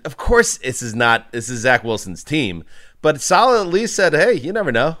 And of course, this is Zach Wilson's team. But Saleh at least said, hey, you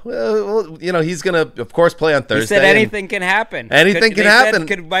never know. Well, he's going to, of course, play on Thursday. He said anything can happen. Anything can happen.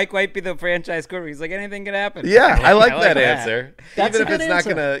 Could Mike White be the franchise quarterback? He's like, anything can happen. Yeah, I like that answer. That's even if it's not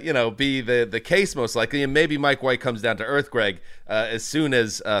going to, be the case most likely. And maybe Mike White comes down to earth, Greg, as soon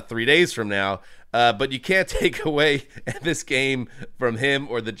as 3 days from now. But you can't take away this game from him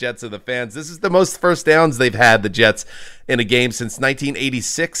or the Jets or the fans. This is the most first downs they've had, the Jets, in a game since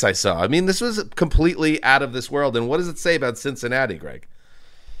 1986, I saw. I mean, this was completely out of this world. And what does it say about Cincinnati, Greg?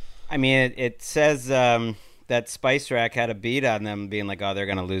 I mean, it says that Spice Rack had a beat on them being like, oh, they're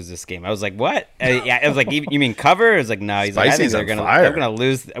going to lose this game. I was like, what? I was like, you mean cover? I was like, no. He's like, I think they're going to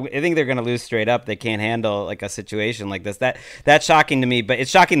lose. I think they're going to lose straight up. They can't handle like a situation like this. That's shocking to me, but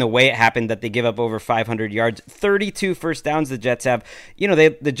it's shocking the way it happened that they give up over 500 yards, 32 first downs the Jets have.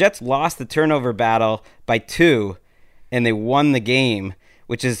 The Jets lost the turnover battle by 2 and they won the game,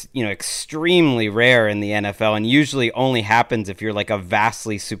 which is, extremely rare in the NFL and usually only happens if you're like a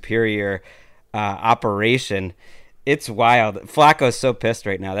vastly superior operation. It's wild. Flacco's so pissed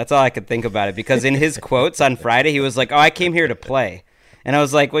right now. That's all I could think about it, because in his quotes on Friday, he was like, oh, I came here to play. And I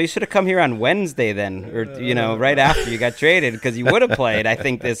was like, well, you should have come here on Wednesday then, or, right after you got traded, because you would have played, I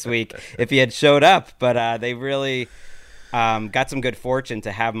think, this week if he had showed up. But they really got some good fortune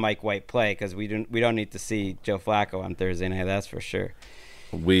to have Mike White play, because we don't need to see Joe Flacco on Thursday night, that's for sure.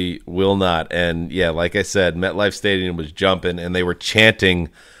 We will not. And, yeah, like I said, MetLife Stadium was jumping, and they were chanting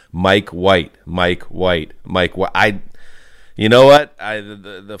Mike White, Mike White, Mike White. You know what?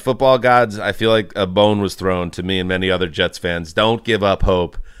 The football gods, I feel like a bone was thrown to me and many other Jets fans. Don't give up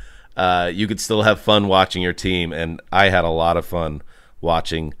hope. You could still have fun watching your team, and I had a lot of fun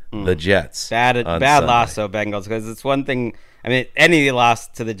watching the Jets. Bad loss, though, Bengals, because it's one thing. I mean, any loss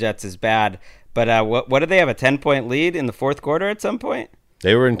to the Jets is bad, but what did they have, a 10-point lead in the fourth quarter at some point?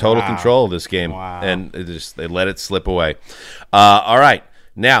 They were in total control of this game, and they let it slip away. All right.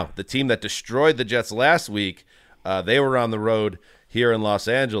 Now, the team that destroyed the Jets last week, they were on the road here in Los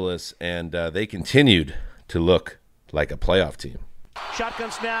Angeles, and they continued to look like a playoff team.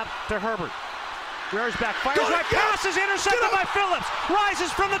 Shotgun snap to Herbert. Rears back, fires right, pass is intercepted by Phillips.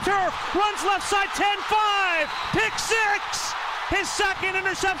 Rises from the turf, runs left side, 10-5, pick 6. His second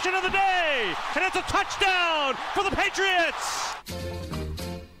interception of the day, and it's a touchdown for the Patriots.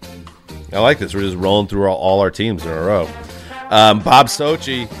 I like this. We're just rolling through all our teams in a row. Bob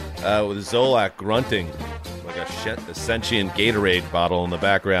Sochi with Zolak grunting like a sentient Gatorade bottle in the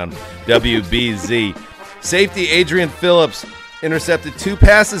background. WBZ. Safety Adrian Phillips intercepted 2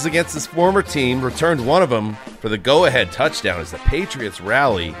 passes against his former team, returned one of them for the go-ahead touchdown as the Patriots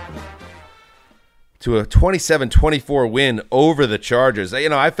rally to a 27-24 win over the Chargers.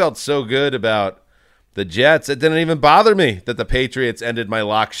 I felt so good about the Jets. It didn't even bother me that the Patriots ended my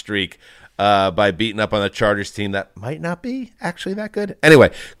lock streak by beating up on the Chargers team that might not be actually that good.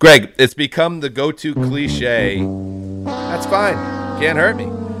 Anyway, Greg, it's become the go-to cliche. That's fine. Can't hurt me.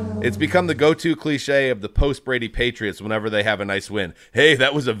 It's become the go-to cliche of the post-Brady Patriots whenever they have a nice win. Hey,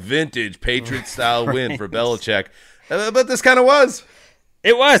 that was a vintage Patriot-style win for Belichick. But this kind of was.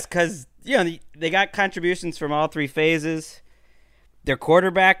 It was, because they got contributions from all 3 phases. Their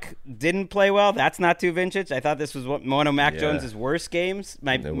quarterback didn't play well. That's not too vintage. I thought this was one of Mac Jones's worst games.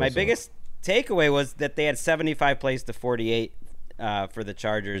 My biggest takeaway was that they had 75 plays to 48 for the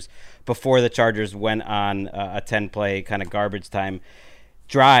Chargers before the Chargers went on a 10-play kind of garbage time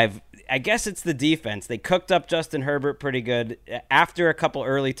drive. I guess it's the defense. They cooked up Justin Herbert pretty good. After a couple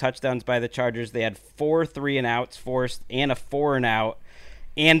early touchdowns by the Chargers, they had 4 3-and-outs forced and a 4-and-out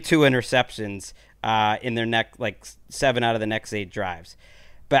and 2 interceptions in their 7 out of the next 8 drives.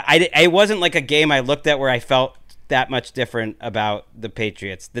 But it wasn't like a game I looked at where I felt that much different about the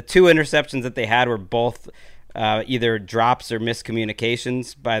Patriots. The 2 interceptions that they had were both either drops or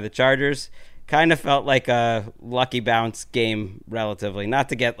miscommunications by the Chargers. Kind of felt like a lucky bounce game relatively. Not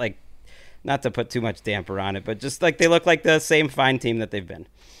to put too much damper on it, but just like they look like the same fine team that they've been.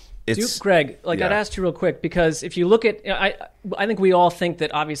 Greg, I'd ask you real quick, because if you look at, I think we all think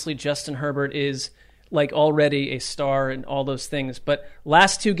that obviously Justin Herbert is like already a star and all those things, but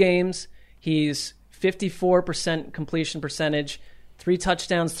last 2 games, he's 54% completion percentage, 3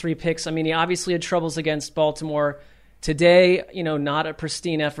 touchdowns, 3 picks. I mean, he obviously had troubles against Baltimore. Today, not a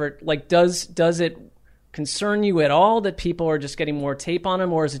pristine effort. Like, does it concern you at all that people are just getting more tape on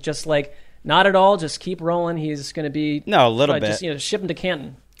him, or is it just like, not at all, just keep rolling, he's going to be... No, a little bit. Just, ship him to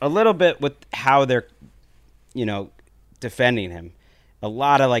Canton. A little bit with how they're, defending him. A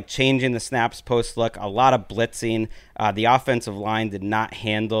lot of changing the snaps post look, a lot of blitzing. The offensive line did not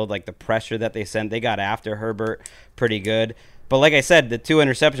handle the pressure that they sent. They got after Herbert pretty good. But like I said, the 2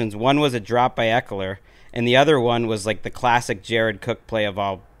 interceptions, one was a drop by Eckler, and the other one was the classic Jared Cook play of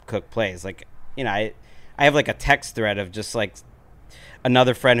all Cook plays. I have a text thread of just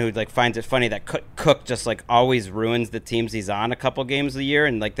another friend who finds it funny that Cook just always ruins the teams he's on a couple games a year,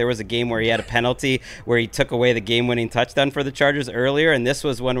 and there was a game where he had a penalty where he took away the game-winning touchdown for the Chargers earlier, and this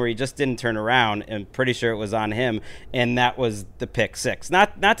was one where he just didn't turn around, and pretty sure it was on him, and that was the pick 6.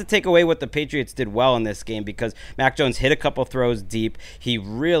 Not to take away what the Patriots did well in this game, because Mac Jones hit a couple throws deep. He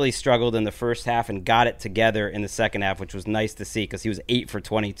really struggled in the first half and got it together in the second half, which was nice to see, because he was 8 for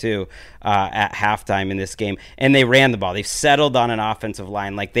 22 at halftime in this game, and they ran the ball. They've settled on an offensive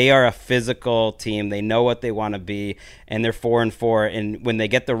line. They are a physical team. They know what they want to be, and they're 4-4. And when they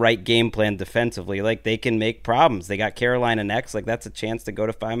get the right game plan defensively, they can make problems. They got Carolina next. That's a chance to go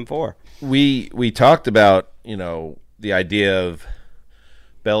to 5-4. We talked about the idea of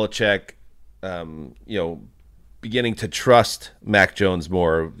Belichick, beginning to trust Mac Jones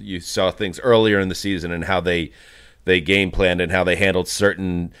more. You saw things earlier in the season and how they game planned and how they handled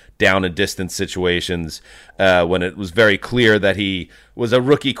certain down and distance situations when it was very clear that he was a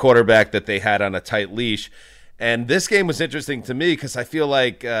rookie quarterback that they had on a tight leash. And this game was interesting to me because I feel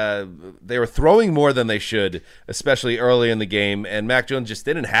like they were throwing more than they should, especially early in the game, and Mac Jones just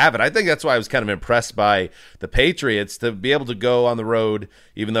didn't have it. I think that's why I was kind of impressed by the Patriots, to be able to go on the road,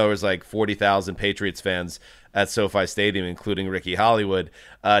 even though it was 40,000 Patriots fans at SoFi Stadium, including Ricky Hollywood,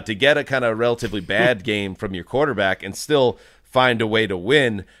 to get a kind of relatively bad game from your quarterback and still find a way to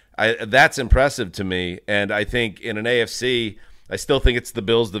win. That's impressive to me. And I think in an AFC, I still think it's the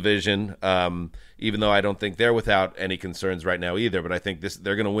Bills division, even though I don't think they're without any concerns right now either. But I think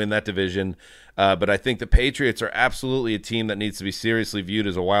they're going to win that division. But I think the Patriots are absolutely a team that needs to be seriously viewed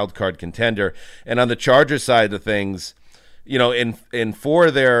as a wild card contender. And on the Chargers side of things, in 4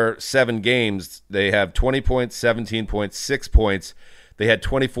 of their 7 games, they have 20 points, 17 points, 6 points. They had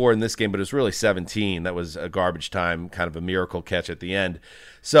 24 in this game, but it was really 17. That was a garbage time, kind of a miracle catch at the end.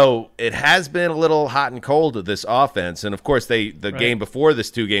 So it has been a little hot and cold of this offense. And, of course, the game before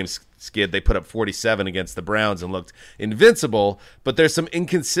this 2-game skid, they put up 47 against the Browns and looked invincible. But there's some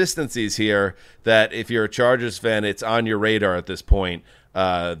inconsistencies here that if you're a Chargers fan, it's on your radar at this point.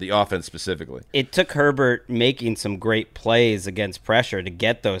 The offense specifically. It took Herbert making some great plays against pressure to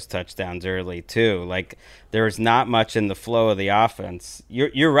get those touchdowns early too. There was not much in the flow of the offense.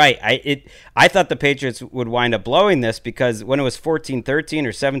 You're right. I thought the Patriots would wind up blowing this because when it was 14-13 or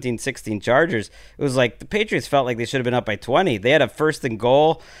 17-16 Chargers, it was the Patriots felt like they should have been up by 20. They had a 1st and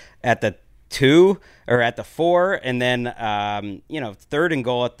goal at the 2 or at the 4, and then 3rd and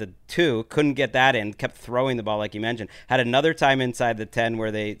goal at the 2, couldn't get that in, kept throwing the ball like you mentioned, had another time inside the 10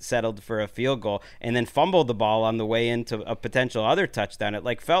 where they settled for a field goal, and then fumbled the ball on the way into a potential other touchdown.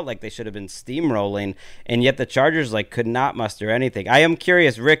 It felt like they should have been steamrolling, and yet the Chargers could not muster anything. I am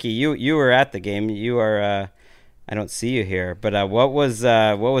curious, Ricky, you were at the game, you are I don't see you here, but what was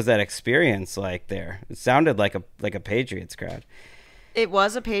that experience like there? It sounded like a Patriots crowd. It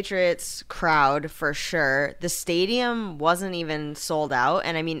was a Patriots crowd for sure. The stadium wasn't even sold out.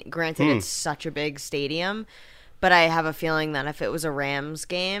 And I mean, granted, it's such a big stadium, but I have a feeling that if it was a Rams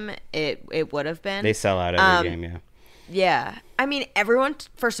game, it would have been. They sell out every game, yeah. Yeah. I mean, everyone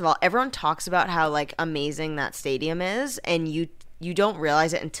talks about how amazing that stadium is. And you you don't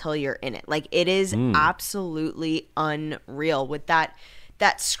realize it until you're in it. Like, it is absolutely unreal with that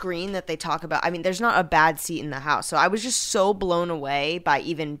screen that they talk about. I mean, there's not a bad seat in the house. So I was just so blown away by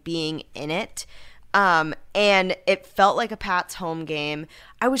even being in it. And it felt like a Pats home game.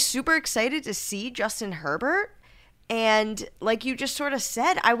 I was super excited to see Justin Herbert. And like you just sort of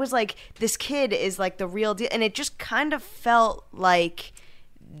said, I was like, this kid is like the real deal. And it just kind of felt like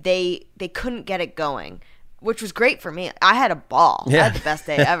they couldn't get it going, which was great for me. I had a ball. I had the best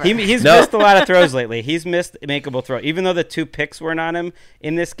day ever. He's missed a lot of throws lately. He's missed makeable throw. Even though the 2 picks weren't on him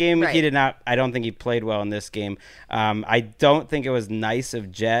in this game, he did not. I don't think he played well in this game. I don't think it was nice of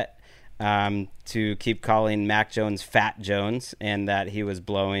Jet to keep calling Mac Jones Fat Jones, and that he was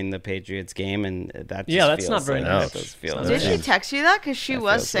blowing the Patriots game, and that just that's not very nice. Did she text you that? Because she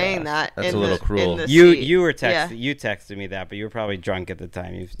was saying that. That's a little cruel. You were texting. You texted me that, but you were probably drunk at the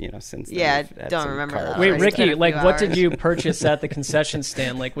time. Since then don't remember that. Wait, Ricky, like, what did you purchase at the concession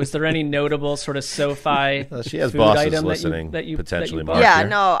stand? Like, was there any notable sort of SoFi she has food bosses item listening, that you potentially, Mark? Yeah,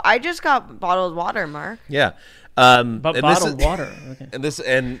 no, I just got bottled water, Mark. Yeah. But bottled water. Okay.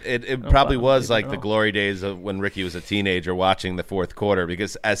 And it probably was like the glory days of when Ricky was a teenager watching the fourth quarter,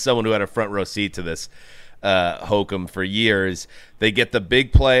 because as someone who had a front row seat to this hokum for years, they get the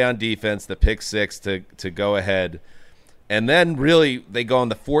big play on defense, the pick six to go ahead, and then really they go on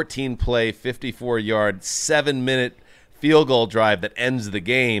the 14-play, 54-yard, 7-minute field goal drive that ends the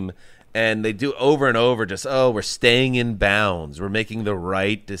game. And they do over and over, just we're staying in bounds, we're making the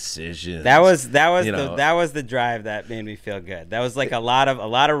right decisions. That was the drive that made me feel good. That was like a lot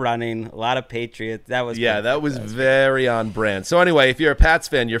of running, a lot of Patriots. That was very on brand. So anyway, if you're a Pats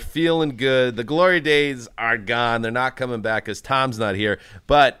fan, you're feeling good. The glory days are gone; they're not coming back because Tom's not here.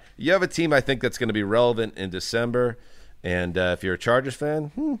 But you have a team I think that's going to be relevant in December. And if you're a Chargers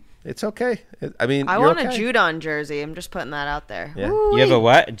fan, it's okay. I want a Judon jersey. I'm just putting that out there. Yeah. You have a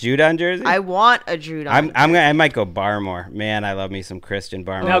what? Judon jersey? I want a Judon. I might go Barmore. Man, I love me some Christian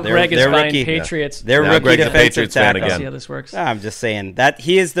Barmore. Now Greg is buying Patriots. They're rookie defensive tackle. See how this works. I'm just saying that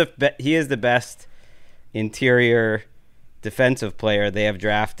he is the best interior defensive player they have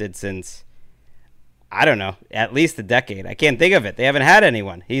drafted since, I don't know, at least a decade. I can't think of it. They haven't had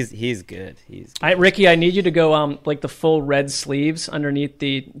anyone. He's good. Ricky, I need you to go like the full red sleeves underneath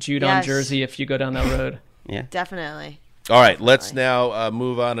the Judon jersey if you go down that road. Yeah, definitely. All right, let's now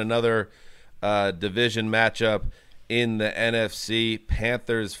move on another division matchup in the NFC.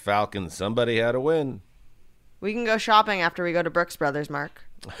 Panthers-Falcons. Somebody had a win. We can go shopping after we go to Brooks Brothers, Mark.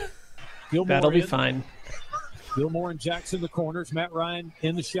 That'll be fine. Gilmore and Jackson the corners. Matt Ryan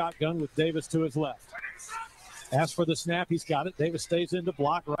in the shotgun with Davis to his left. As for the snap, he's got it. Davis stays in to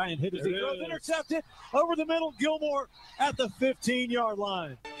block. Ryan hit as he goes, intercepted over the middle. Gilmore at the 15-yard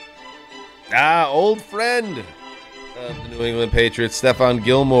line. Old friend of the New England Patriots, Stephon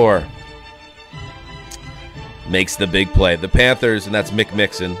Gilmore, makes the big play. The Panthers, and that's Mick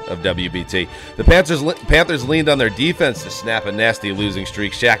Mixon of WBT. The Panthers leaned on their defense to snap a nasty losing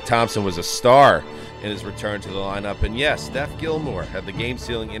streak. Shaq Thompson was a star in his return to the lineup. And yes, Steph Gilmore had the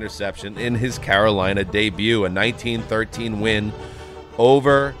game-sealing interception in his Carolina debut, a 19-13 win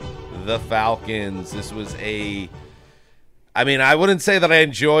over the Falcons. This was I wouldn't say that I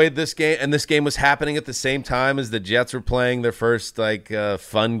enjoyed this game, and this game was happening at the same time as the Jets were playing their first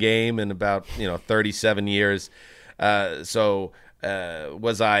fun game in about 37 years. So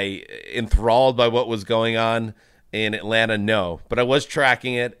was I enthralled by what was going on in Atlanta? No, but I was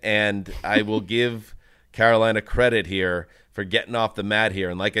tracking it, and I will give Carolina credit here for getting off the mat here.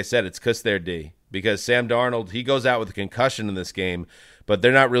 And like I said, it's because they're D. Because Sam Darnold, he goes out with a concussion in this game, but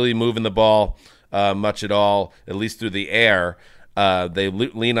they're not really moving the ball much at all, at least through the air. They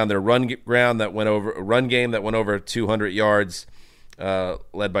lean on their run game that went over 200 yards,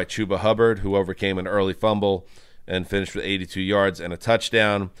 led by Chuba Hubbard, who overcame an early fumble and finished with 82 yards and a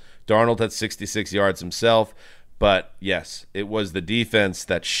touchdown. Darnold had 66 yards himself. But, yes, it was the defense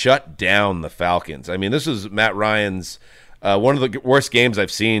that shut down the Falcons. I mean, this was Matt Ryan's one of the worst games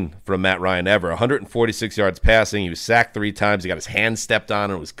I've seen from Matt Ryan ever. 146 yards passing. He was sacked 3 times. He got his hand stepped on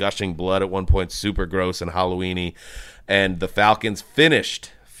and was gushing blood at one point. Super gross and Halloween-y. And the Falcons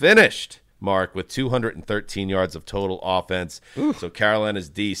finished, Mark, with 213 yards of total offense. Ooh. So Carolina's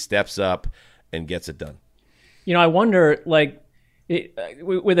D steps up and gets it done. I wonder,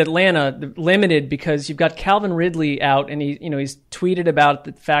 with Atlanta, limited because you've got Calvin Ridley out, and he's tweeted about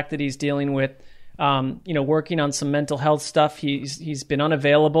the fact that he's dealing with, working on some mental health stuff. He's been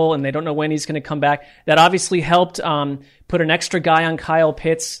unavailable, and they don't know when he's going to come back. That obviously helped put an extra guy on Kyle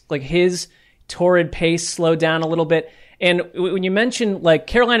Pitts. Like, his torrid pace slowed down a little bit. And when you mention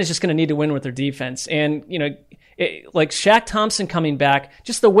Carolina's just going to need to win with their defense, and like Shaq Thompson coming back,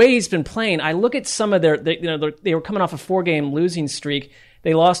 just the way he's been playing. I look at some of they were coming off a 4-game losing streak.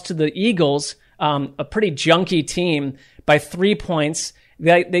 They lost to the Eagles, a pretty junky team, by 3 points.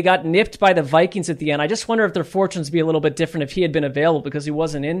 They got nipped by the Vikings at the end. I just wonder if their fortunes would be a little bit different if he had been available, because he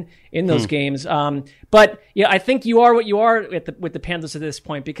wasn't in those games. But yeah, I think you are what you are with the Panthers at this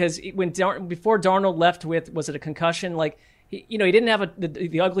point, because before Darnold left with, was it a concussion? Like, he didn't have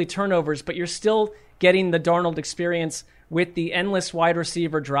the ugly turnovers, but you're still getting the Darnold experience with the endless wide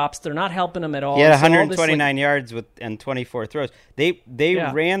receiver drops. They're not helping him at all. He had 129 yards and 24 throws. They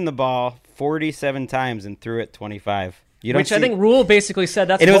ran the ball 47 times and threw it 25. I think Rule basically said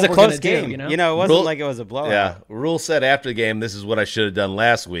that's it what was a we're close gonna game. Do, it wasn't like it was a blowout. Yeah, Rule said after the game, this is what I should have done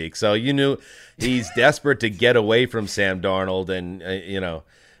last week. So you knew he's desperate to get away from Sam Darnold, and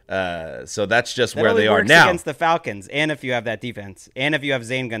so that's just where they are now against the Falcons. And if you have that defense, and if you have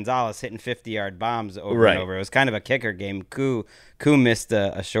Zane Gonzalez hitting 50-yard bombs over and over, it was kind of a kicker game. Koo missed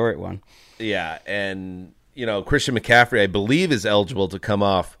a short one. Yeah, and Christian McCaffrey, I believe, is eligible to come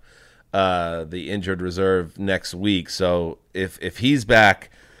off the injured reserve next week. So if he's back,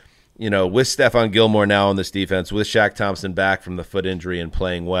 with Stephon Gilmore now on this defense, with Shaq Thompson back from the foot injury and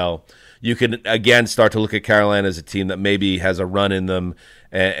playing well, you can again start to look at Carolina as a team that maybe has a run in them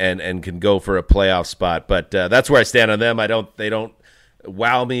and can go for a playoff spot. But that's where I stand on them. They don't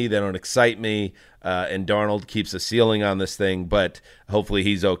wow me. They don't excite me. And Darnold keeps a ceiling on this thing, but hopefully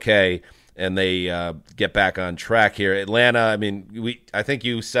he's okay. And they get back on track here. Atlanta, I think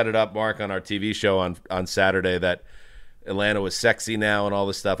you set it up, Mark, on our TV show on Saturday that Atlanta was sexy now and all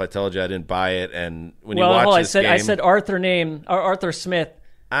this stuff. I told you I didn't buy it. And when you watch this game, I said Arthur Smith.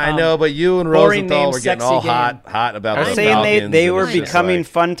 I know, but you and Rosenthal were getting all hot about the Falcons. They were becoming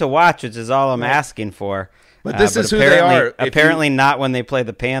fun to watch, which is all I'm asking for. But this is who they are. Apparently not when they play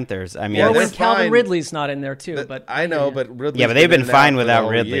the Panthers. Or when Calvin Ridley's not in there too. But I know, but Ridley's but they've been fine without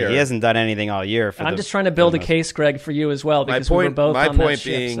Ridley. Year. He hasn't done anything all year. I'm just trying to build a case, Greg, for you as well, because we were both on that ship. My point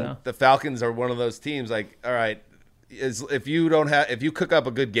being, the Falcons are one of those teams. Like, all right, if you cook up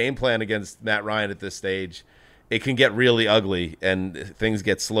a good game plan against Matt Ryan at this stage, it can get really ugly and things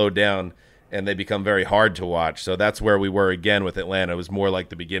get slowed down. And they become very hard to watch. So that's where we were again with Atlanta. It was more like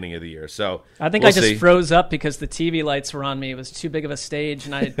the beginning of the year. So I think I just froze up because the TV lights were on me. It was too big of a stage,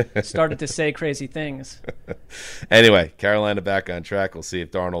 and I started to say crazy things. Anyway, Carolina back on track. We'll see if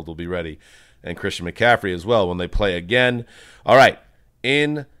Darnold will be ready, and Christian McCaffrey as well when they play again. All right,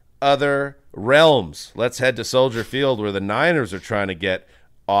 in other realms, let's head to Soldier Field where the Niners are trying to get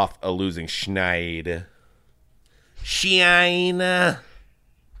off a losing schneid.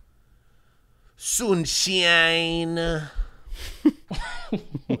 Sunshine.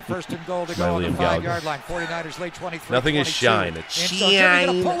 First and goal to go on the 5-yard line. 49ers late 23. Nothing is shine. It's shine.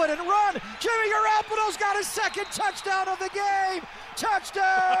 Jimmy gonna pull it and run. Jimmy Garoppolo's got his second touchdown of the game. Touchdown!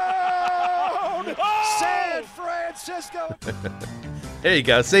 San Francisco. There you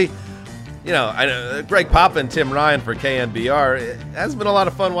go. See, I know Greg Papa and Tim Ryan for KNBR. It has been a lot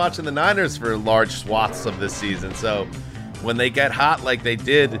of fun watching the Niners for large swaths of this season. So when they get hot like they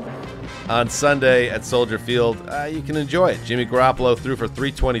did on Sunday at Soldier Field, you can enjoy it. Jimmy Garoppolo threw for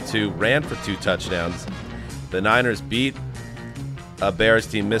 322, ran for 2 touchdowns. The Niners beat a Bears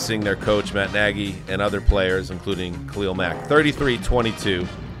team missing their coach, Matt Nagy, and other players, including Khalil Mack, 33-22.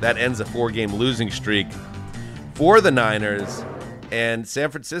 That ends a 4-game losing streak for the Niners. And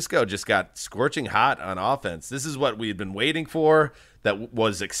San Francisco just got scorching hot on offense. This is what we had been waiting for, that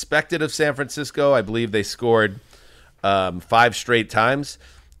was expected of San Francisco. I believe they scored 5 straight times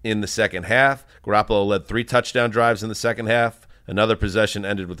in the second half. Garoppolo led 3 touchdown drives in the second half. Another possession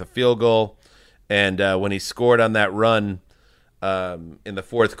ended with a field goal. And when he scored on that run in the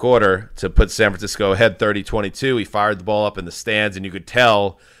fourth quarter to put San Francisco ahead 30-22, he fired the ball up in the stands, and you could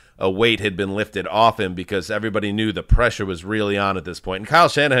tell a weight had been lifted off him because everybody knew the pressure was really on at this point. And Kyle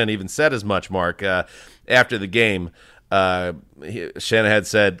Shanahan even said as much, Mark, after the game. Shanahan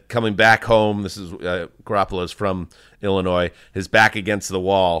said, coming back home, this is Garoppolo's from Illinois, his back against the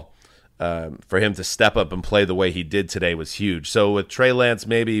wall, for him to step up and play the way he did today was huge. So with Trey Lance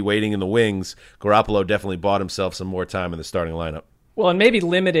maybe waiting in the wings, Garoppolo definitely bought himself some more time in the starting lineup. Well, and maybe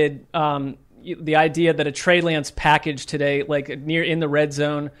limited the idea that a Trey Lance package today, like near in the red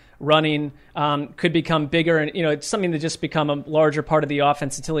zone running, could become bigger, and it's something to just become a larger part of the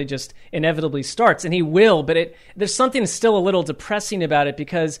offense until he just inevitably starts, and he will. But there's something still a little depressing about it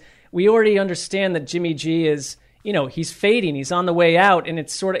because we already understand that Jimmy G is, he's fading, he's on the way out, and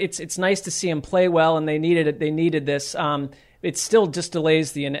it's nice to see him play well, and they needed this. It still just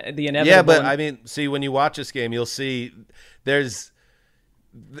delays the inevitable. Yeah, but see, when you watch this game, you'll see there's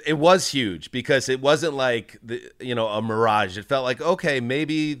it was huge because it wasn't like a mirage. It felt like, okay,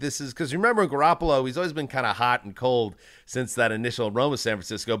 maybe this is because remember Garoppolo, he's always been kind of hot and cold since that initial run with San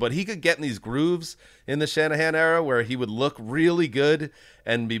Francisco, but he could get in these grooves in the Shanahan era where he would look really good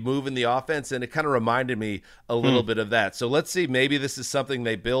and be moving the offense, and it kind of reminded me a little bit of that. So let's see, maybe this is something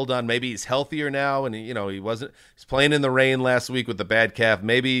they build on. Maybe he's healthier now, and he's playing in the rain last week with the bad calf.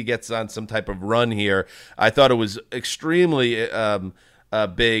 Maybe he gets on some type of run here. I thought it was extremely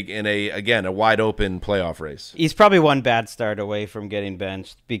big in a wide open playoff race. He's probably one bad start away from getting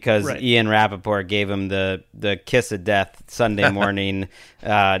benched because Ian Rappaport gave him the kiss of death Sunday morning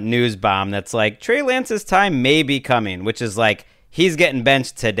news bomb that's like, Trey Lance's time may be coming, which is like, he's getting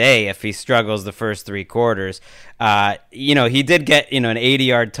benched today if he struggles the first 3 quarters. He did get an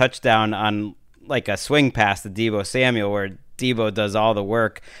 80-yard touchdown on like a swing pass to Deebo Samuel where Deebo does all the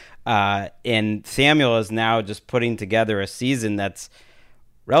work. And Samuel is now just putting together a season that's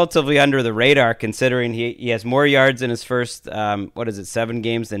relatively under the radar, considering he has more yards in his first 7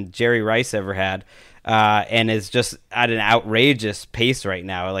 games than Jerry Rice ever had, and is just at an outrageous pace right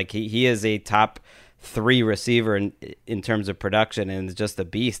now. Like he is a top 3 receiver in terms of production, and is just a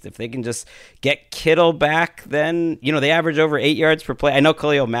beast. If they can just get Kittle back, then they average over 8 yards per play. I know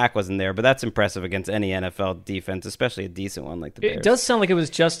Khalil Mack wasn't there, but that's impressive against any NFL defense, especially a decent one like the Bears. It does sound like it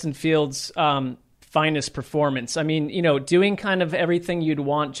was Justin Fields' finest performance. I mean, doing kind of everything you'd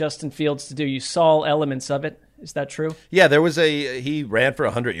want Justin Fields to do. You saw elements of it. Is that true? Yeah, he ran for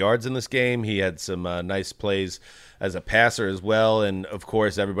 100 yards in this game. He had some nice plays as a passer as well. And, of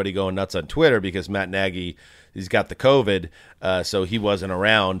course, everybody going nuts on Twitter because Matt Nagy, he's got the COVID, so he wasn't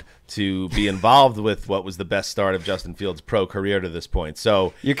around to be involved with what was the best start of Justin Fields' pro career to this point.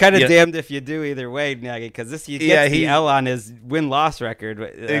 So you're kind of damned if you do either way, Nagy, because he gets the L on his win-loss record.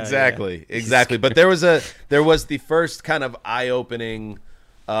 Exactly. But there was the first kind of eye-opening,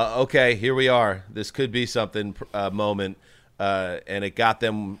 okay, here we are. This could be something moment, and it got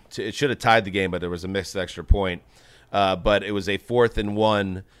them to, it should have tied the game, but there was a missed extra point. But it was a 4th and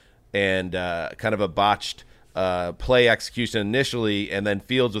 1 and kind of a botched play execution initially, and then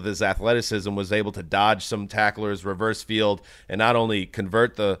Fields with his athleticism was able to dodge some tacklers, reverse field, and not only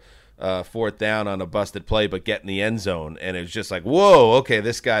convert the 4th down on a busted play, but get in the end zone. And it was just like, whoa, okay,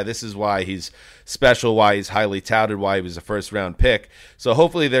 this guy, this is why he's special, why he's highly touted, why he was a first-round pick. So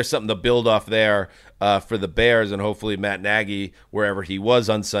hopefully there's something to build off there for the Bears, and hopefully Matt Nagy, wherever he was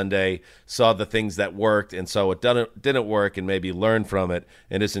on Sunday, saw the things that worked and saw what didn't work and maybe learn from it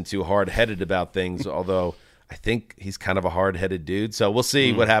and isn't too hard-headed about things, although I think he's kind of a hard-headed dude. So we'll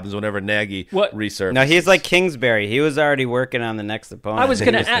see what happens whenever Nagy resurfaces. No, he's like Kingsbury. He was already working on the next opponent. I was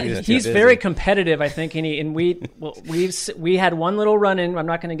going to ask. He's very competitive, I think, and we had one little run-in. I'm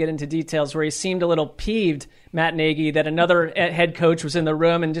not going to get into details where he seemed a little peeved, Matt Nagy, that another head coach was in the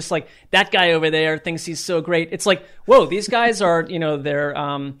room and just like, that guy over there thinks he's so great. It's like, whoa, these guys are,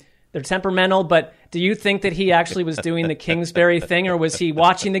 they're temperamental, but do you think that he actually was doing the Kingsbury thing, or was he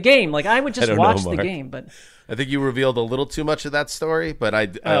watching the game? Like, I would just watch the game, but I think you revealed a little too much of that story, but I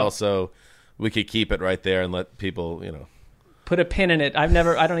also, we could keep it right there and let people, put a pin in it.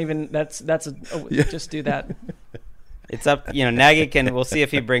 Just do that. It's up, Nagy we'll see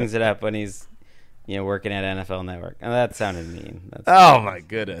if he brings it up when he's, working at NFL Network. Oh, that sounded mean. My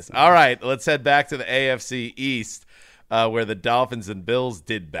goodness. All right, let's head back to the AFC East, where the Dolphins and Bills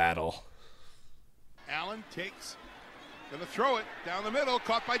did battle. Allen takes, going to throw it down the middle,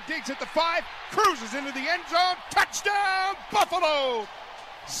 caught by Diggs at the 5, cruises into the end zone, touchdown, Buffalo!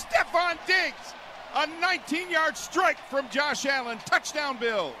 Stephon Diggs, a 19-yard strike from Josh Allen, touchdown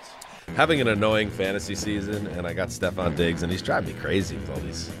Bills. Having an annoying fantasy season, and I got Stephon Diggs, and he's driving me crazy with all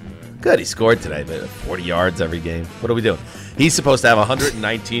these. Good, he scored today, but 40 yards every game. What are we doing? He's supposed to have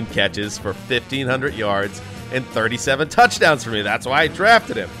 119 catches for 1,500 yards and 37 touchdowns for me. That's why I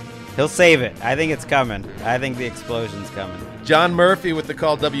drafted him. He'll save it. I think it's coming. I think the explosion's coming. John Murphy with the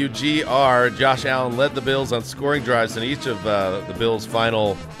call WGR. Josh Allen led the Bills on scoring drives in each of the Bills'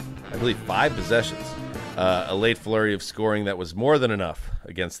 final, I believe, 5 possessions. A late flurry of scoring that was more than enough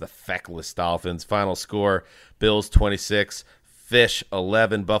against the feckless Dolphins. Final score, Bills 26, Fish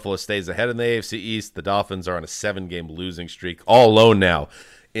 11. Buffalo stays ahead in the AFC East. The Dolphins are on a 7-game losing streak, all alone now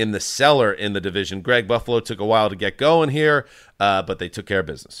in the cellar in the division. Greg, Buffalo took a while to get going here, but they took care of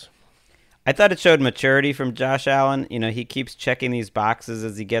business. I thought it showed maturity from Josh Allen. He keeps checking these boxes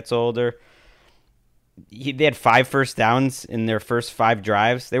as he gets older. They had 5 first downs in their first 5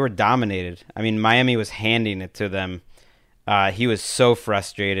 drives. They were dominated. I mean, Miami was handing it to them. He was so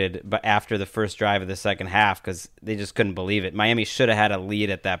frustrated but after the first drive of the second half because they just couldn't believe it. Miami should have had a lead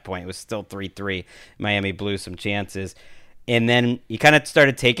at that point. It was still 3-3. Miami blew some chances. And then he kind of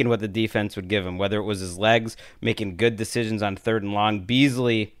started taking what the defense would give him, whether it was his legs, making good decisions on 3rd and long.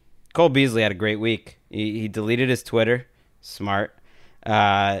 Cole Beasley had a great week. He deleted his Twitter. Smart.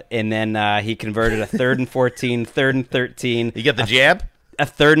 And then he converted a 3rd and 14, 3rd and 13. You get the jab? A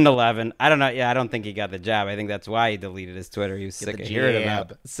 3rd and 11. I don't know. Yeah, I don't think he got the jab. I think that's why he deleted his Twitter. He was sick of hearing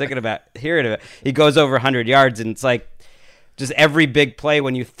about it. He goes over 100 yards, and it's like just every big play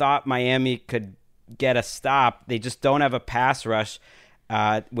when you thought Miami could get a stop, they just don't have a pass rush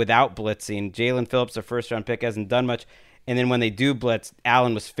without blitzing. Jalen Phillips, a first-round pick, hasn't done much. And then when they do blitz,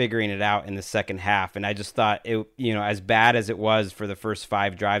 Allen was figuring it out in the second half. And I just thought, as bad as it was for the first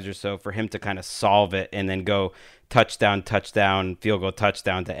 5 drives or so, for him to kind of solve it and then go touchdown, field goal,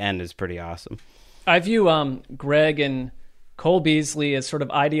 touchdown to end is pretty awesome. I view Greg and Cole Beasley as sort of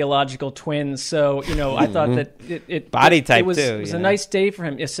ideological twins. So, I thought that it was a nice day for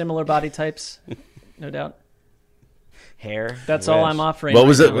him. Similar body types, no doubt. Hair. That's all I'm offering. What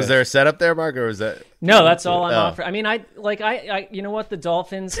was it? Was there a setup there, Mark, or was that? No, that's all I'm offering. I mean, I you know what? The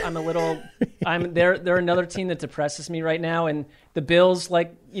Dolphins, they're another team that depresses me right now. And the Bills,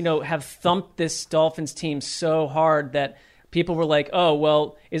 have thumped this Dolphins team so hard that people were like, oh,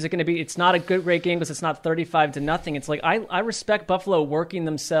 well, is it going to be, it's not a great game because it's not 35-0. It's like, I respect Buffalo working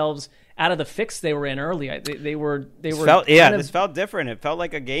themselves out of the fix they were in early. This felt different. It felt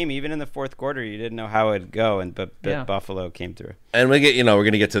like a game. Even in the fourth quarter, you didn't know how it'd go, but Buffalo came through. And we're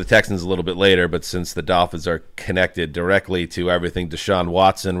going to get to the Texans a little bit later, but since the Dolphins are connected directly to everything Deshaun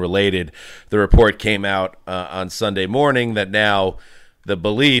Watson related, the report came out on Sunday morning that now the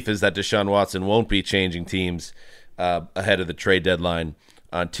belief is that Deshaun Watson won't be changing teams ahead of the trade deadline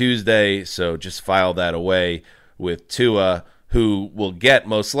on Tuesday. So just file that away with Tua, who will get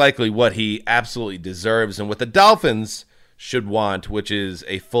most likely what he absolutely deserves and what the Dolphins should want, which is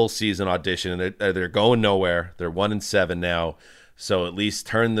a full season audition. And they're going nowhere. They're 1-7 now. So at least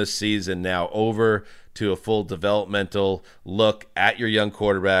turn the season now over to a full developmental look at your young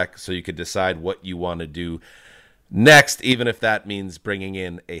quarterback so you could decide what you want to do next, even if that means bringing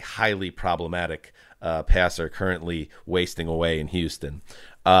in a highly problematic passer currently wasting away in Houston.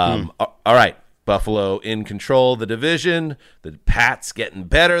 All right. Buffalo in control of the division. The Pats getting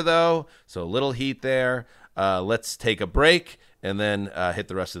better, though, so a little heat there. Let's take a break and then hit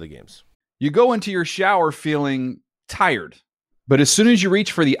the rest of the games. You go into your shower feeling tired, but as soon as you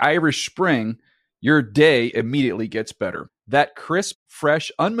reach for the Irish Spring, your day immediately gets better. That crisp,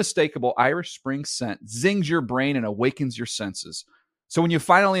 fresh, unmistakable Irish Spring scent zings your brain and awakens your senses. So when you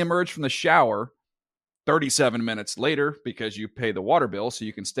finally emerge from the shower 37 minutes later, because you pay the water bill so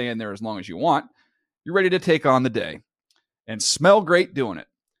you can stay in there as long as you want, you're ready to take on the day and smell great doing it.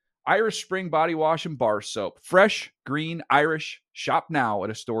 Irish Spring Body Wash and Bar Soap. Fresh, green, Irish. Shop now at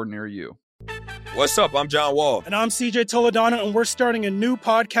a store near you. What's up? I'm John Wall. And I'm CJ Toledano, and we're starting a new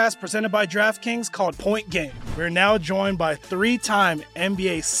podcast presented by DraftKings called Point Game. We're now joined by 3-time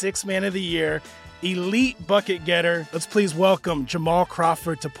NBA Sixth Man of the Year, elite bucket getter. Let's please welcome Jamal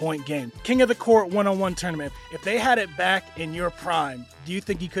Crawford to Point Game. King of the Court one-on-one tournament. If they had it back in your prime, do you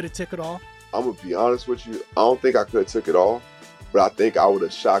think you could have took it all? I'm going to be honest with you. I don't think I could have took it all, but I think I would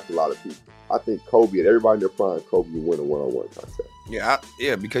have shocked a lot of people. I think Kobe and everybody in their prime, Kobe would win a one-on-one contest.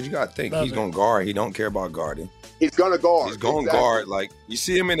 Yeah, because you got to think. He's going to guard. He don't care about guarding. He's going to guard. He's going to guard. Like, you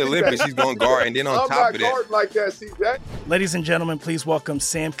see him in the Olympics, he's going to guard. And then on top of that. I'm not guarding like that, CJ. Ladies and gentlemen, please welcome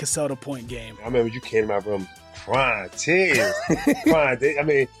Sam Cassell to Point Game. I remember you came out from prime 10. I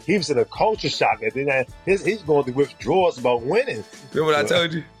mean, he was in a culture shock. And then he's going through withdrawals about winning. Remember what I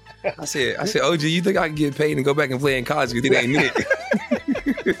told you? I said, OG, you think I can get paid and go back and play in college because it ain't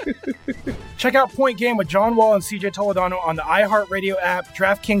it? Check out Point Game with John Wall and CJ Toledano on the iHeartRadio app,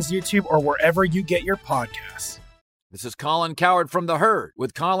 DraftKings YouTube, or wherever you get your podcasts. This is Colin Cowherd from The Herd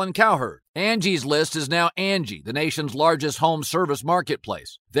with Colin Cowherd. Angie's List is now Angie, the nation's largest home service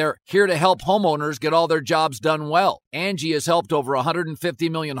marketplace. They're here to help homeowners get all their jobs done well. Angie has helped over 150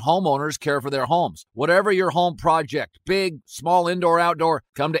 million homeowners care for their homes. Whatever your home project, big, small, indoor, outdoor,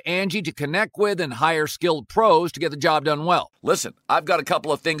 come to Angie to connect with and hire skilled pros to get the job done well. Listen, I've got a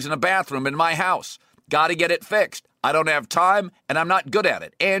couple of things in a bathroom in my house. Got to get it fixed. I don't have time, and I'm not good at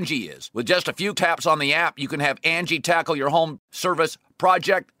it. Angie is. With just a few taps on the app, you can have Angie tackle your home service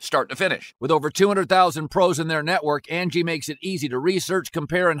project start to finish. With over 200,000 pros in their network, Angie makes it easy to research,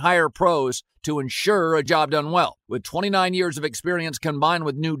 compare, and hire pros to ensure a job done well. With 29 years of experience combined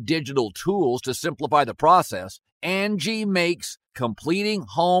with new digital tools to simplify the process, Angie makes completing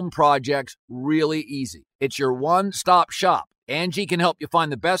home projects really easy. It's your one-stop shop. Angie can help you find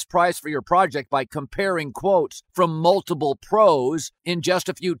the best price for your project by comparing quotes from multiple pros in just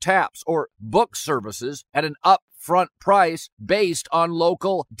a few taps, or book services at an upfront upfront price based on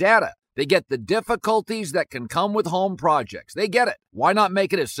local data. They get the difficulties that can come with home projects. They get it. Why not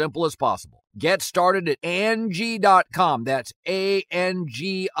make it as simple as possible? Get started at Angie.com. That's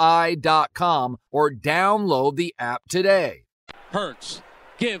ANGI.com, or download the app today. Hurts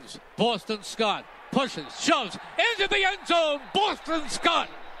gives Boston Scott, pushes, shoves into the end zone. Boston Scott.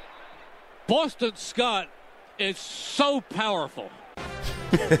 Boston Scott is so powerful.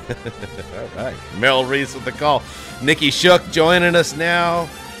 All right. Merrill Reese with the call. Nikki Shook joining us now.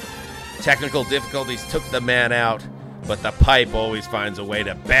 Technical difficulties took the man out, but the pipe always finds a way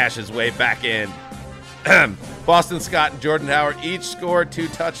to bash his way back in. Boston Scott and Jordan Howard each scored 2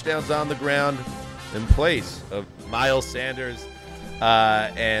 touchdowns on the ground in place of Miles Sanders,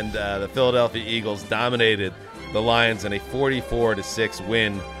 and the Philadelphia Eagles dominated the Lions in a 44-6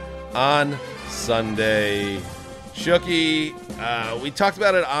 win on Sunday. Shooky, we talked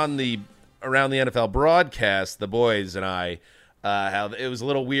about it on the Around the NFL broadcast, the boys and I, how it was a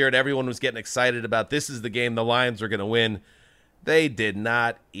little weird. Everyone was getting excited about this is the game the Lions are going to win. They did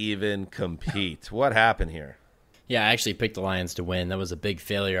not even compete. What happened here? Yeah, I actually picked the Lions to win. That was a big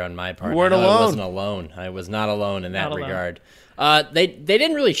failure on my part. You weren't alone. I wasn't alone. I was not alone in that regard. They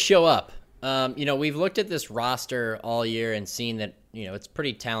didn't really show up. We've looked at this roster all year and seen that, it's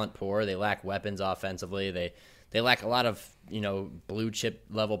pretty talent poor. They lack weapons offensively. They lack a lot of, blue chip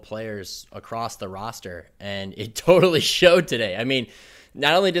level players across the roster, and it totally showed today. I mean,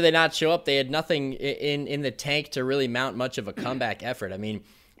 not only did they not show up, they had nothing in the tank to really mount much of a comeback effort. I mean,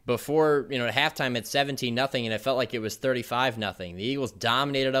 before, at halftime it's 17-0, and it felt like it was 35-0. The Eagles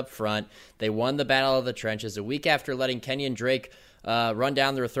dominated up front. They won the battle of the trenches. A week after letting Kenyon Drake run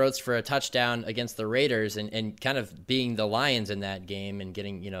down their throats for a touchdown against the Raiders and kind of being the Lions in that game and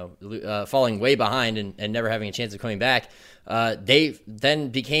getting, falling way behind and never having a chance of coming back, they then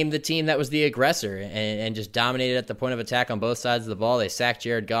became the team that was the aggressor and just dominated at the point of attack on both sides of the ball. They sacked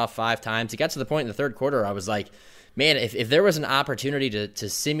Jared Goff 5 times. It got to the point in the third quarter I was like, man, if there was an opportunity to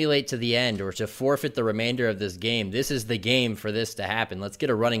simulate to the end or to forfeit the remainder of this game, this is the game for this to happen. Let's get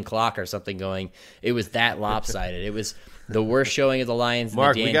a running clock or something going. It was that lopsided. It was the worst showing of the Lions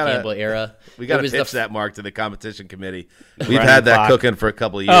Mark, in the Dan Campbell era. We got to pitch that, Mark, to the competition committee. We've had that cooking for a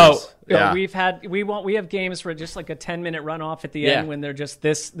couple of years. Oh, yeah. we have games where just like a 10-minute runoff at the end when they're just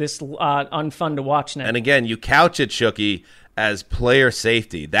this unfun to watch now. And again, you couch it, Shooky, as player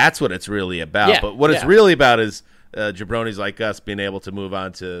safety. That's what it's really about. Yeah, but what it's really about is jabronis like us being able to move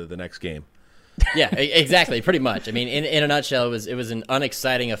on to the next game. Yeah, exactly, pretty much. I mean, in a nutshell, it was an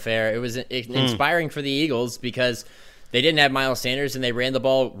unexciting affair. It was inspiring for the Eagles because they didn't have Miles Sanders, and they ran the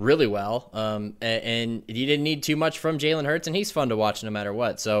ball really well. And you didn't need too much from Jalen Hurts, and he's fun to watch no matter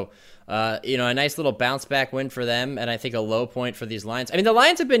what. So, a nice little bounce-back win for them, and I think a low point for these Lions. I mean, the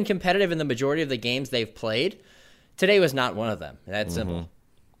Lions have been competitive in the majority of the games they've played. Today was not one of them. That's simple.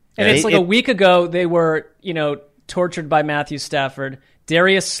 And it's like a week ago, they were, tortured by Matthew Stafford.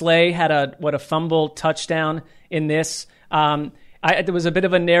 Darius Slay had a fumble touchdown in this. There was a bit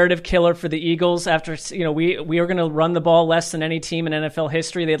of a narrative killer for the Eagles after, we were going to run the ball less than any team in NFL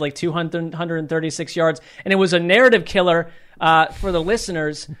history. They had like 136 yards. And it was a narrative killer for the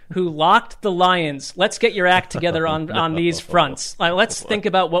listeners who locked the Lions. Let's get your act together on these fronts. Let's think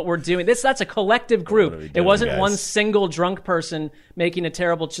about what we're doing. That's a collective group. It wasn't one single drunk person making a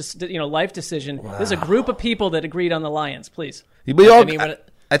terrible life decision. Wow. There's a group of people that agreed on the Lions, please.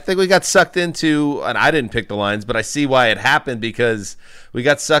 I think we got sucked into, and I didn't pick the Lions, but I see why it happened because we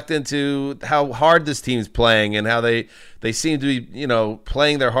got sucked into how hard this team's playing and how they seem to be,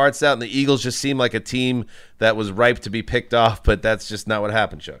 playing their hearts out, and the Eagles just seem like a team that was ripe to be picked off, but that's just not what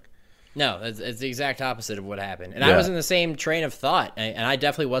happened, Chuck. No, it's the exact opposite of what happened. And I was in the same train of thought, and I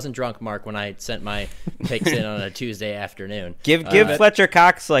definitely wasn't drunk, Mark, when I sent my picks in on a Tuesday afternoon. Give Fletcher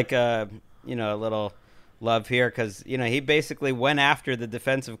Cox a little love here because he basically went after the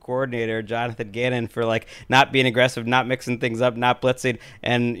defensive coordinator Jonathan Gannon for not being aggressive, not mixing things up, not blitzing,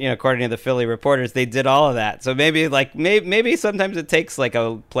 and according to the Philly reporters, they did all of that. So maybe sometimes it takes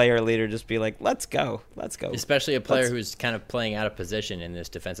a player leader just be like, let's go, especially a player who's kind of playing out of position in this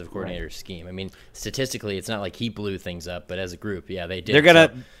defensive coordinator scheme. I mean, statistically, it's not like he blew things up, but as a group, they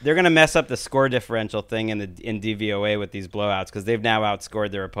did. They're gonna mess up the score differential thing in DVOA with these blowouts because they've now outscored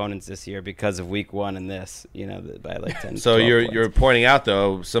their opponents this year because of Week 1 and this. By 10. So you're pointing out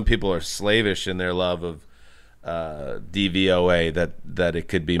though, some people are slavish in their love of DVOA that it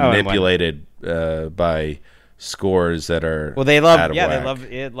could be manipulated by scores that are they love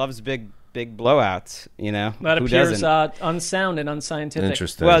it loves big blowouts. That appears unsound and unscientific.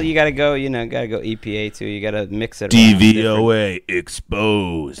 Interesting. Well, you got to go EPA too. You got to mix it. DVOA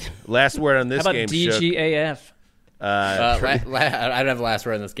exposed. Last word on this game. How about DGAF? I don't have the last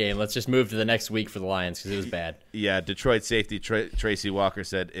word in this game. Let's just move to the next week for the Lions because it was bad. Yeah, Detroit safety Tracy Walker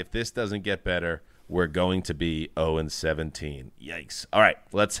said, if this doesn't get better, we're going to be 0-17. Yikes. All right,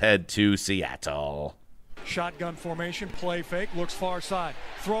 let's head to Seattle. Shotgun formation, play fake, looks far side,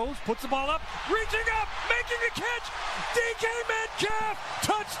 throws, puts the ball up, reaching up, making a catch, DK Metcalf,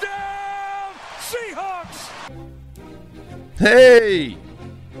 touchdown, Seahawks!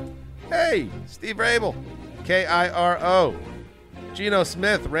 Hey, Steve Rabel, Kiro. Geno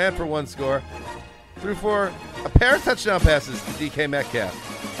Smith ran for 1 score, threw for a pair of touchdown passes to DK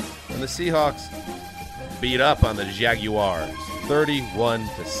Metcalf. And the Seahawks beat up on the Jaguars,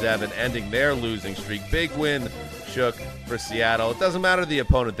 31-7, ending their losing streak. Big win shook for Seattle. It doesn't matter the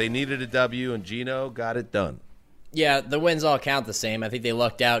opponent. They needed a W, and Geno got it done. Yeah, the wins all count the same. I think they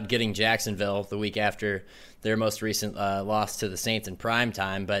lucked out getting Jacksonville the week after their most recent loss to the Saints in prime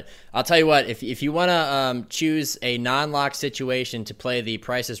time. But I'll tell you what, if you want to choose a non-lock situation to play the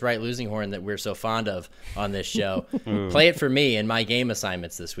Price is Right losing horn that we're so fond of on this show, play it for me in my game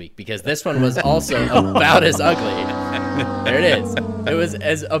assignments this week, because this one was also about as ugly. There it is. It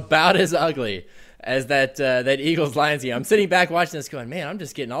was about as ugly as that Eagles-Lions game. I'm sitting back watching this going, man, I'm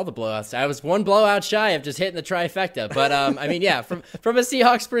just getting all the blowouts. I was one blowout shy of just hitting the trifecta. But, I mean, yeah, from a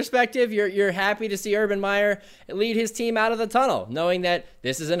Seahawks perspective, you're happy to see Urban Meyer lead his team out of the tunnel, knowing that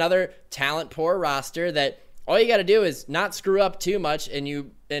this is another talent-poor roster that all you got to do is not screw up too much,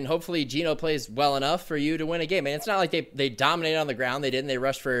 and hopefully Geno plays well enough for you to win a game. And it's not like they dominated on the ground. They didn't. They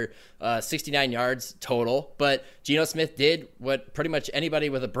rushed for 69 yards total. But Geno Smith did what pretty much anybody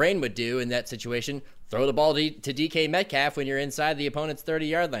with a brain would do in that situation: throw the ball to DK Metcalf when you're inside the opponent's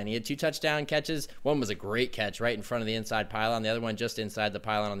 30-yard line. He had 2 touchdown catches. One was a great catch right in front of the inside pylon. The other one just inside the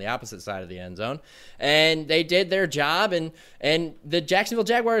pylon on the opposite side of the end zone. And they did their job, and the Jacksonville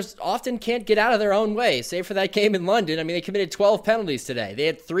Jaguars often can't get out of their own way, save for that game in London. I mean, they committed 12 penalties today. They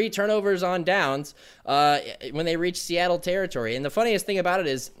had 3 turnovers on downs when they reached Seattle territory. And the funniest thing about it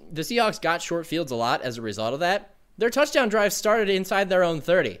is the Seahawks got short fields a lot as a result of that. Their touchdown drive started inside their own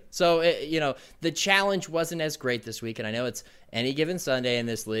 30. So, the challenge wasn't as great this week. And I know it's any given Sunday in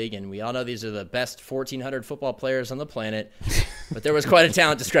this league, and we all know these are the best 1,400 football players on the planet. But there was quite a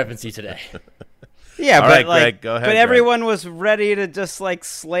talent discrepancy today. Yeah, all but right, like, Greg, go ahead, but everyone was ready to just like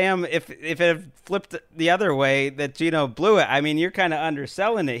slam if it had flipped the other way that Geno blew it. I mean, you're kind of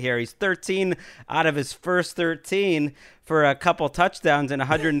underselling it here. He's 13 out of his first 13 for a couple touchdowns and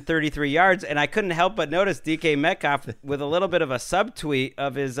 133 yards, and I couldn't help but notice DK Metcalf with a little bit of a subtweet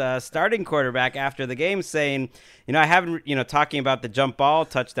of his starting quarterback after the game saying, I haven't, talking about the jump ball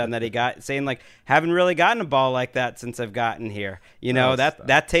touchdown that he got, saying like, haven't really gotten a ball like that since I've gotten here.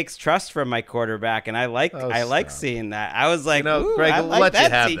 That takes trust from my quarterback, and I like seeing that. I was like, Greg, I we'll like let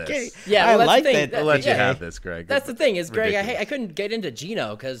that, you have DK. this. Yeah, I well, like that. We'll let you have this, Greg. That's the thing is, Greg, Ridiculous. I couldn't get into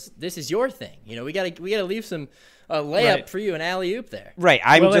Geno because this is your thing. We gotta leave some layup for you, an alley-oop there. Right,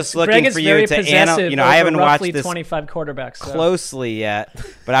 I'm just looking for you to analyze. I haven't watched this 25 quarterbacks closely yet,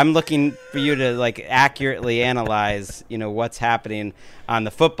 but I'm looking for you to like accurately analyze, what's happening on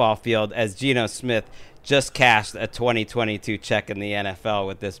the football field as Geno Smith just cashed a 2022 check in the NFL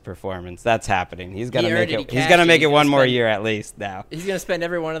with this performance. That's happening. He's gonna make it. He's gonna make it one more year at least. Now he's gonna spend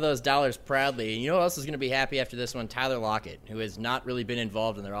every one of those dollars proudly. And you know who else is gonna be happy after this one? Tyler Lockett, who has not really been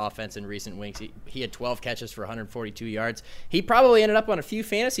involved in their offense in recent weeks. He had 12 catches for 142 yards. He probably ended up on a few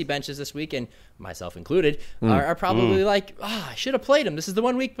fantasy benches this week, and myself included, are probably like, I should have played him. This is the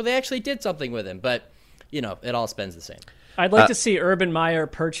one week where they actually did something with him. But it all spends the same. I'd like to see Urban Meyer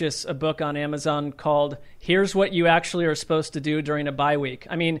purchase a book on Amazon called "Here's What You Actually Are Supposed to Do During a Bye Week."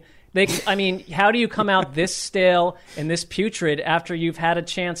 I mean, how do you come out this stale and this putrid after you've had a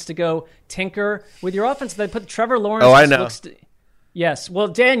chance to go tinker with your offense? They put Trevor Lawrence. Oh, I know. Yes. Well,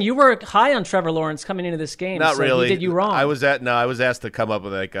 Dan, you were high on Trevor Lawrence coming into this game. Not so really. He did you wrong. I was asked to come up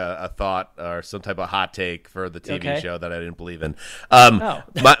with like a thought or some type of hot take for the TV show that I didn't believe in.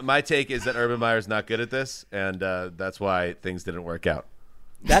 My take is that Urban Meyer's not good at this, and that's why things didn't work out.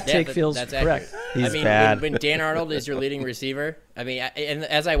 That take feels that's correct. Accurate. He's bad. When Dan Arnold is your leading receiver, and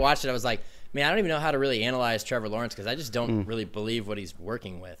as I watched it, I was like, man, I don't even know how to really analyze Trevor Lawrence because I just don't really believe what he's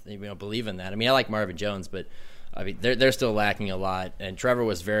working with. Believe in that. I like Marvin Jones, but they're still lacking a lot. And Trevor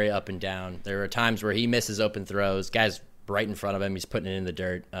was very up and down. There are times where he misses open throws. Guys right in front of him, he's putting it in the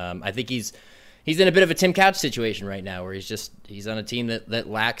dirt. I think he's in a bit of a Tim Couch situation right now, where he's on a team that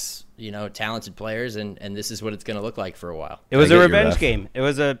lacks talented players, and this is what it's going to look like for a while. It was a revenge game. It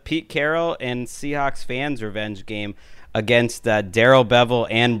was a Pete Carroll and Seahawks fans revenge game against Darrell Bevell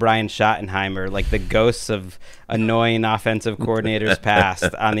and Brian Schottenheimer, like the ghosts of annoying offensive coordinators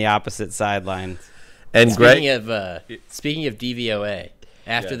past on the opposite sidelines. And speaking of DVOA,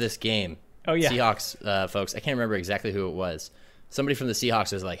 after this game, Oh, yeah. Seahawks folks, I can't remember exactly who it was. Somebody from the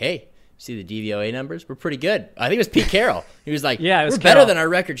Seahawks was like, hey, see the DVOA numbers? We're pretty good. I think it was Pete Carroll. He was like, Yeah, it was we're better Carroll. than our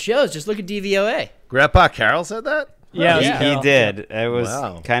record shows. Just look at DVOA. Grandpa Carroll said that? Yeah, it was He Carroll. did. I was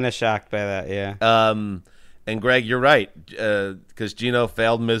Wow. kind of shocked by that, yeah. And Greg, you're right, because Geno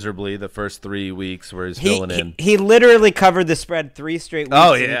failed miserably the first 3 weeks where he's filling in. He literally covered the spread 3 straight weeks.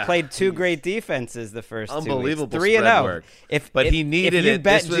 Oh, and yeah. he played 2 great defenses the first 2 weeks. Unbelievable 3-0. spread work. But if he needed if you it.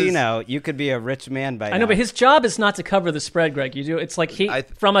 bet This was- Geno, you could be a rich man by now. I know, but his job is not to cover the spread, Greg. You do. It's like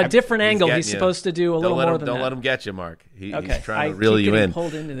from a different angle, he's getting you. supposed to do a little more than that. Don't let him get you, Mark. Okay. He's trying to I reel keep you getting in.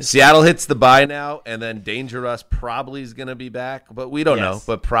 pulled into this. Seattle hits the bye now, and then Dangerous probably is going to be back, but we don't know.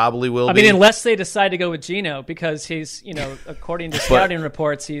 But probably will I be. mean, unless they decide to go with Geno, because he's, according to scouting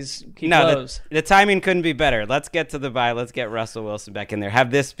reports, he blows. The timing couldn't be better. Let's get to the bye. Let's get Russell Wilson back in there. Have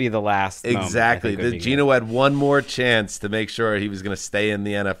this be the last moment. Exactly. Geno had one more chance to make sure he was going to stay in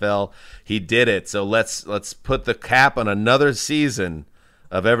the NFL. He did it. So let's put the cap on another season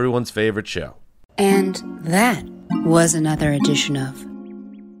of everyone's favorite show. And that was another edition of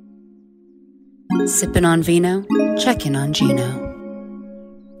Sippin' on Vino, Checkin' on Geno.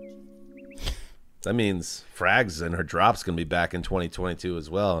 That means Frags and her drop's going to be back in 2022 as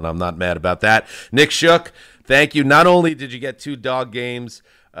well, and I'm not mad about that. Nick Shook, thank you. Not only did you get 2 dog games,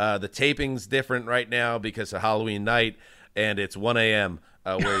 the taping's different right now because of Halloween night, and it's 1 a.m.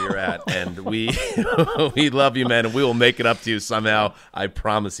 Where you're at, and we we love you, man, and we will make it up to you somehow. I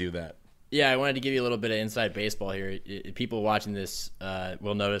promise you that. Yeah, I wanted to give you a little bit of inside baseball here. People watching this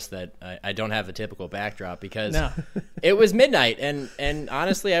will notice that I don't have a typical backdrop because it was midnight, and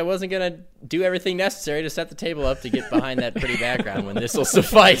honestly, I wasn't going to do everything necessary to set the table up to get behind that pretty background when this will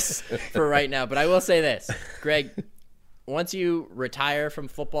suffice for right now. But I will say this, Greg, once you retire from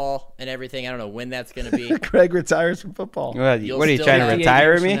football and everything, I don't know when that's going to be. Greg retires from football. What are you trying to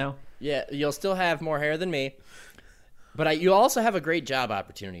retire me? Yeah, you'll still have more hair than me. But you also have a great job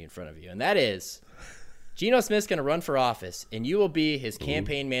opportunity in front of you, and that is Geno Smith's going to run for office, and you will be his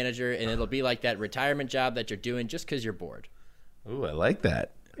campaign manager, and it'll be like that retirement job that you're doing just because you're bored. Ooh, I like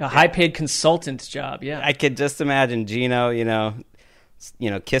that. A high-paid consultant job, yeah. I could just imagine Geno,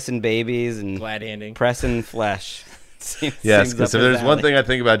 kissing babies and glad-handing, pressing flesh. Yes, because if there's one thing I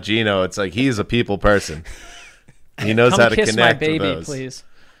think about Geno, it's like he's a people person. He knows how to kiss connect my baby, with those, please.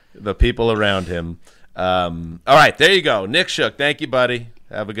 The people around him. All right, there you go. Nick Shook, thank you, buddy.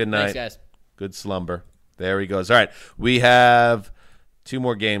 Have a good night. Thanks, guys. Good slumber. There he goes. All right, we have 2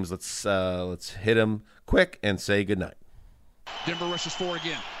 more games. Let's hit them quick and say good night. Denver rushes 4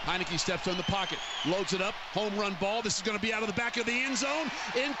 again. Heineke steps on the pocket, loads it up, home run ball. This is going to be out of the back of the end zone.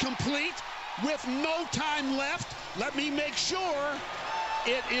 Incomplete with no time left. Let me make sure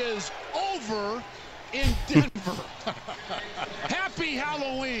it is over in Denver. Happy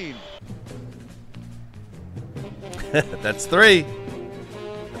Halloween. That's 3.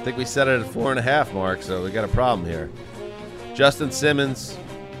 I think we set it at 4.5, Mark, so we got a problem here. Justin Simmons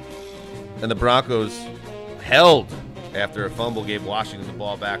and the Broncos held after a fumble gave Washington the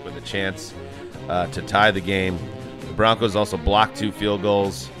ball back with a chance to tie the game. The Broncos also blocked 2 field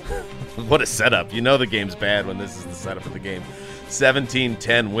goals. What a setup. You know the game's bad when this is the setup of the game.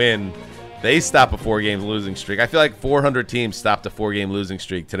 17-10 win. They stop a 4-game losing streak. I feel like 400 teams stopped a 4-game losing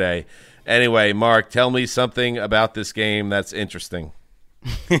streak today. Anyway, Mark, tell me something about this game that's interesting.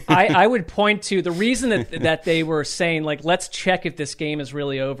 I would point to the reason that they were saying, like, let's check if this game is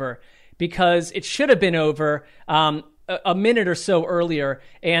really over, because it should have been over a minute or so earlier.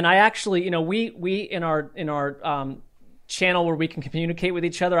 And I actually, we in our channel where we can communicate with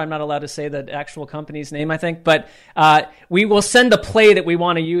each other, I'm not allowed to say the actual company's name, I think, but we will send the play that we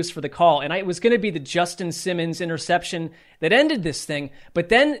want to use for the call. And it was going to be the Justin Simmons interception that ended this thing. But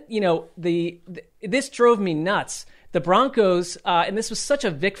then, this drove me nuts. The Broncos, and this was such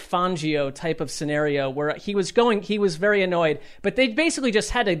a Vic Fangio type of scenario where he was very annoyed, but they basically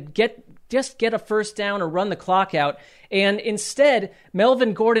just had to get a first down or run the clock out. And instead,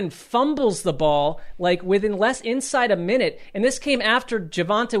 Melvin Gordon fumbles the ball like within inside a minute. And this came after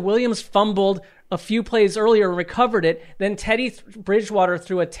Javonte Williams fumbled a few plays earlier and recovered it. Then Teddy Bridgewater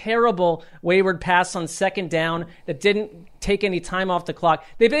threw a terrible wayward pass on 2nd down that didn't take any time off the clock.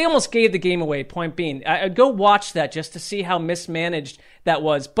 They almost gave the game away, point being. I'd go watch that just to see how mismanaged that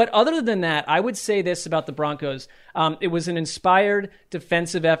was. But other than that, I would say this about the Broncos. It was an inspired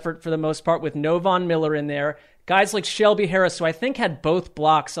defensive effort for the most part with no Von Miller in there. Guys like Shelby Harris, who I think had both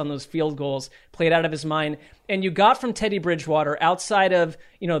blocks on those field goals, played out of his mind. And you got from Teddy Bridgewater, outside of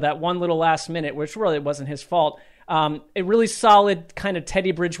that one little last minute, which really wasn't his fault, A really solid kind of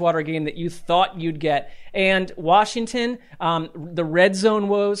Teddy Bridgewater game that you thought you'd get. And Washington, the red zone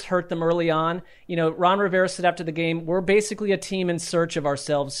woes hurt them early on. Ron Rivera said after the game, we're basically a team in search of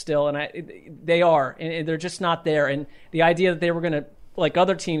ourselves still. And they are, and they're just not there. And the idea that they were going to, like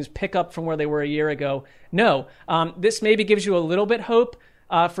other teams, pick up from where they were a year ago, no. This maybe gives you a little bit hope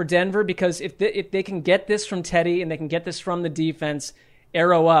for Denver, because if they can get this from Teddy and they can get this from the defense,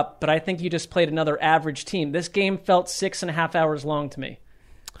 arrow up. But I think you just played another average team. This game felt 6.5 hours long to me.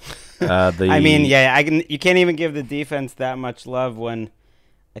 You can't even give the defense that much love when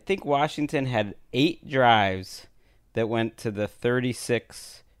I think Washington had 8 drives that went to the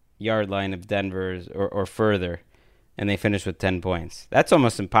 36-yard line of Denver's or further, and they finished with 10 points. That's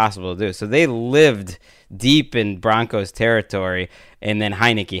almost impossible to do. So they lived deep in Broncos territory, and then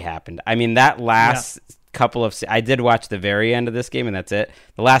Heineke happened. I mean, that last couple of... I did watch the very end of this game, and that's it.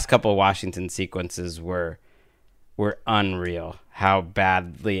 The last couple of Washington sequences were unreal, how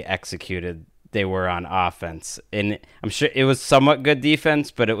badly executed they were on offense. And I'm sure it was somewhat good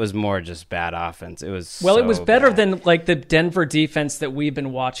defense, but it was more just bad offense. It was it was better than like the Denver defense that we've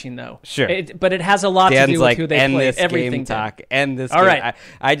been watching, though. Sure. But it has a lot to do with who they played. Everything talk. End this All game. right.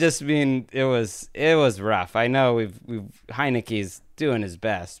 I just mean it was rough. I know we've Heineke's doing his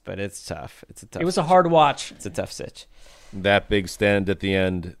best, but it's tough. It was a hard watch. It's a tough sitch. That big stand at the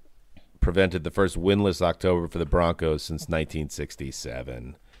end prevented the first winless October for the Broncos since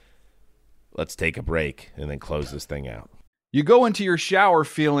 1967. Let's take a break and then close this thing out. You go into your shower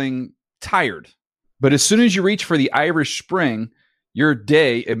feeling tired, but as soon as you reach for the Irish Spring, your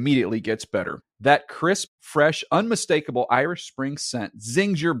day immediately gets better. That crisp, fresh, unmistakable Irish Spring scent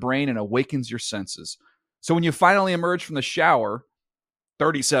zings your brain and awakens your senses. So when you finally emerge from the shower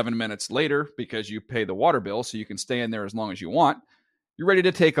 37 minutes later, because you pay the water bill so you can stay in there as long as you want, you're ready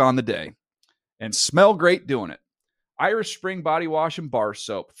to take on the day and smell great doing it. Irish Spring Body Wash and Bar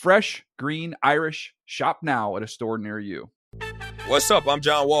Soap. Fresh, green, Irish. Shop now at a store near you. What's up? I'm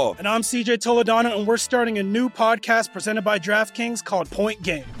John Wall. And I'm CJ Toledano, and we're starting a new podcast presented by DraftKings called Point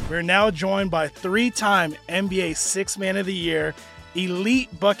Game. We're now joined by 3-time NBA Sixth Man of the Year,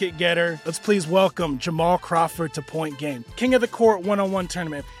 elite bucket getter. Let's please welcome Jamal Crawford to Point Game. King of the Court one-on-one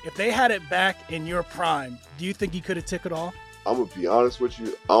tournament. If they had it back in your prime, do you think you could have took it all? I'm going to be honest with you.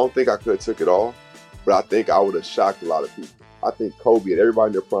 I don't think I could have took it all. But I think I would have shocked a lot of people. I think Kobe and everybody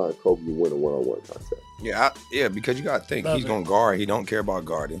in their prime, Kobe would win a one-on-one contest. Yeah, because you got to think he's going to guard. He don't care about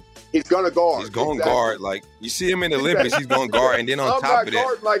guarding. He's going to guard. He's going to guard. Like, you see him in the Olympics, he's going to guard. And then on top of that. I'm not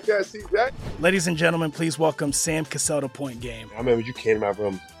guarding like that, CJ. Ladies and gentlemen, please welcome Sam Cassell to Point Game. I remember you came out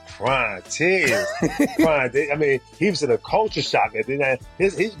from prime tears. I mean, he was in a culture shock. And then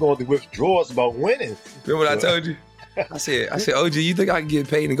he's going through withdrawals about winning. Remember what I told you? I said, OG, you think I can get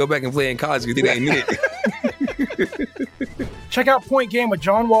paid and go back and play in college? You think they ain't it? Check out Point Game with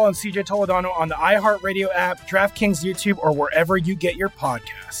John Wall and CJ Toledano on the iHeartRadio app, DraftKings YouTube, or wherever you get your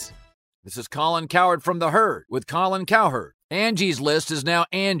podcasts. This is Colin Cowherd from The Herd with Colin Cowherd. Angie's List is now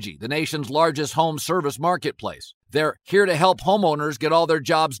Angie, the nation's largest home service marketplace. They're here to help homeowners get all their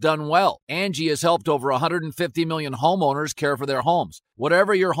jobs done well. Angie has helped over 150 million homeowners care for their homes.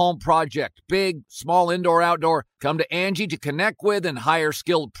 Whatever your home project, big, small, indoor, outdoor, come to Angie to connect with and hire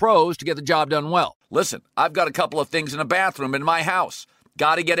skilled pros to get the job done well. Listen, I've got a couple of things in a bathroom in my house.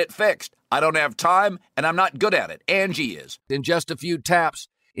 Got to get it fixed. I don't have time, and I'm not good at it. Angie is. In just a few taps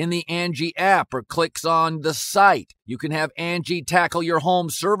in the Angie app or clicks on the site, you can have Angie tackle your home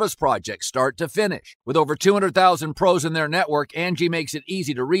service project start to finish. With over 200,000 pros in their network, Angie makes it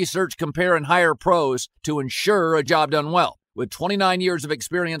easy to research, compare, and hire pros to ensure a job done well. With 29 years of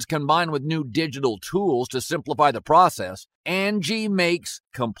experience combined with new digital tools to simplify the process, Angie makes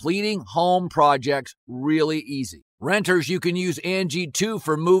completing home projects really easy. Renters, you can use Angie too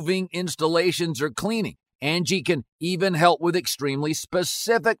for moving, installations, or cleaning. Angie can even help with extremely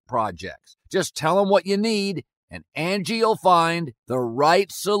specific projects. Just tell them what you need, and Angie will find the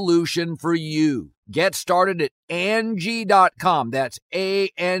right solution for you. Get started at Angie.com. That's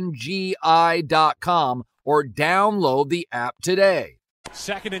ANGI.com, or download the app today.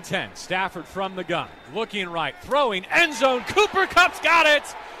 2nd and 10. Stafford from the gun. Looking right. Throwing. End zone. Cooper Kupp's got it.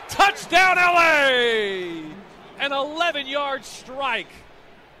 Touchdown, LA! An 11-yard strike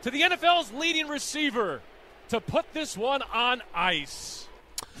to the NFL's leading receiver to put this one on ice.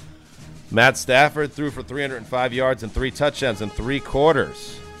 Matt Stafford threw for 305 yards and 3 touchdowns in 3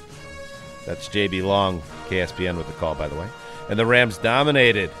 quarters. That's JB Long, KSPN with the call, by the way. And the Rams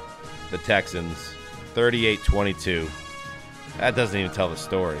dominated the Texans 38-22. That doesn't even tell the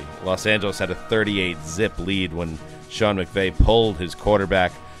story. Los Angeles had a 38-zip lead when Sean McVay pulled his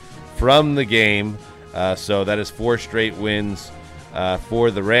quarterback from the game. So that is 4 straight wins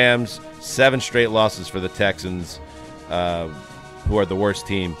for the Rams, 7 straight losses for the Texans, who are the worst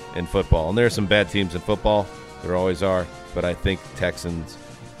team in football. And there are some bad teams in football. There always are. But I think the Texans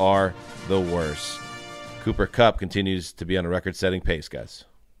are the worst. Cooper Kupp continues to be on a record-setting pace, guys.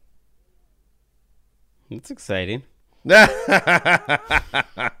 It's exciting. No,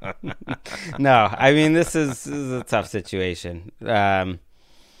 I mean, this is a tough situation.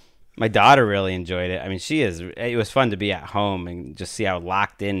 My daughter really enjoyed it. I mean, it was fun to be at home and just see how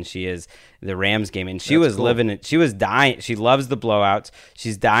locked in she is the Rams game. And she was living it. She was dying. She loves the blowouts.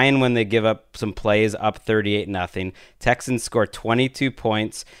 She's dying when they give up some plays up 38-0. Texans score 22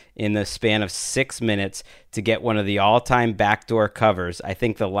 points in the span of 6 minutes to get one of the all-time backdoor covers. I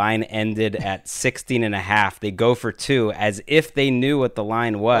think the line ended at 16.5. They go for 2 as if they knew what the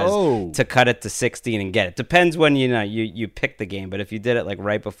line was to cut it to 16 and get it. Depends when you pick the game, but if you did it like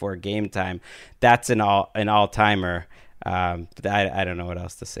right before game time, that's an all-timer. But I don't know what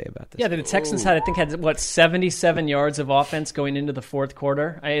else to say about this. Yeah, the Texans had 77 yards of offense going into the fourth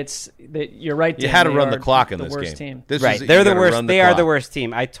quarter. You're right, Dan, you had to run the clock in this worst game. Team. Right, they're the worst. They are the worst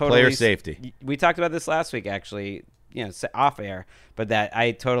team. I totally player safety. We talked about this last week, actually, off air. But that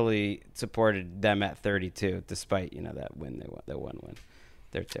I totally supported them at 32, despite that win. That one win.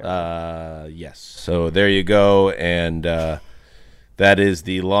 They're terrible. Yes. So there you go, and that is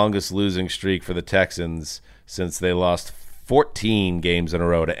the longest losing streak for the Texans since they lost 14 games in a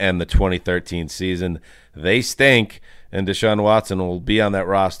row to end the 2013 season. They stink, and Deshaun Watson will be on that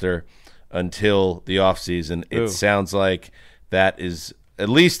roster until the offseason. It sounds like that is at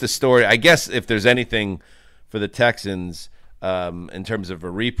least a story. I guess if there's anything for the Texans in terms of a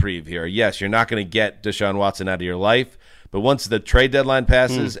reprieve here, yes, you're not going to get Deshaun Watson out of your life, but once the trade deadline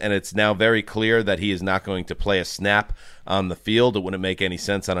passes and it's now very clear that he is not going to play a snap on the field, it wouldn't make any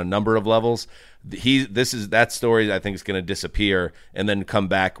sense on a number of levels. That story I think is going to disappear and then come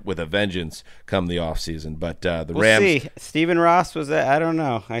back with a vengeance come the offseason. But the Rams. See. Stephen Ross was I don't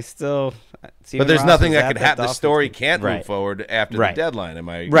know. But there's nothing that could happen. The story can't move forward after the deadline. Am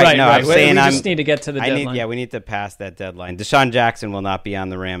I right? No, I'm saying we just need to get to the deadline. We need to pass that deadline. Deshaun Jackson will not be on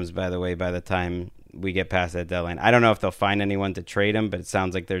the Rams, by the way, by the time we get past that deadline. I don't know if they'll find anyone to trade him, but it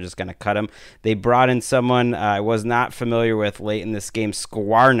sounds like they're just going to cut him. They brought in someone I was not familiar with late in this game,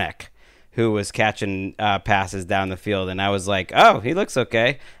 Skwarnek, who was catching passes down the field, and I was like, oh, he looks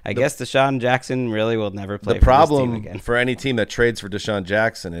okay. I guess Deshaun Jackson really will never play for this team again. The problem for any team that trades for Deshaun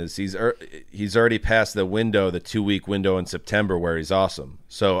Jackson is he's already past the 2-week window in September where he's awesome.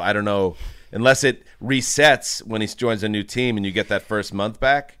 So I don't know, unless it resets when he joins a new team and you get that first month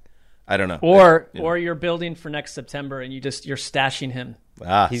back, I don't know. Or you're building for next September and you're stashing him.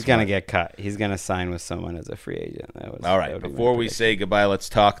 He's going to get cut. He's going to sign with someone as a free agent. All right, before we say goodbye, let's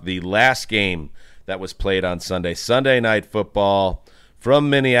talk the last game that was played on Sunday. Sunday Night Football from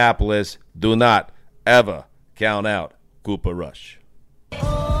Minneapolis. Do not ever count out Cooper Rush.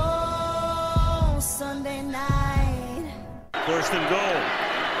 Oh, Sunday night. First and goal.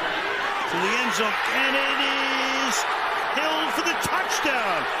 To the end zone, and it is Hill for the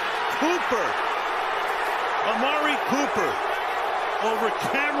touchdown. Cooper. Amari Cooper over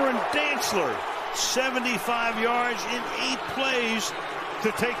Cameron Dantzler. 75 yards in 8 plays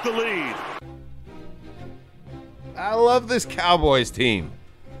to take the lead. I love this Cowboys team.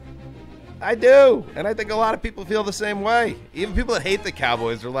 I do. And I think a lot of people feel the same way. Even people that hate the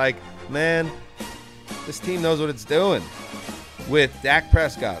Cowboys are like, man, this team knows what it's doing. With Dak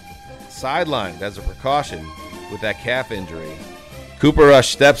Prescott sidelined as a precaution with that calf injury, Cooper Rush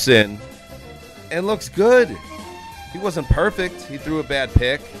steps in and looks good. He wasn't perfect. He threw a bad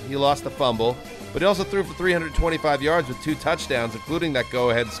pick. He lost a fumble. But he also threw for 325 yards with 2 touchdowns, including that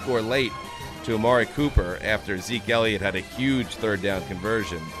go-ahead score late to Amari Cooper after Zeke Elliott had a huge third-down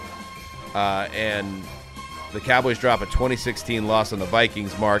conversion. And the Cowboys drop a 2016 loss on the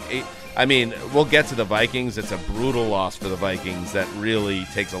Vikings, Mark. I mean, we'll get to the Vikings. It's a brutal loss for the Vikings that really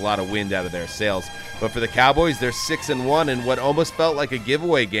takes a lot of wind out of their sails. But for the Cowboys, they're 6-1 in what almost felt like a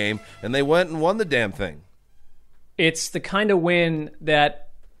giveaway game, and they went and won the damn thing. It's the kind of win that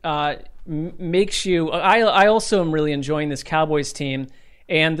makes you... I also am really enjoying this Cowboys team,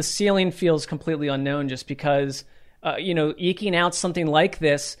 and the ceiling feels completely unknown just because, eking out something like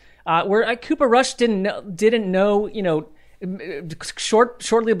this, where Cooper Rush didn't know,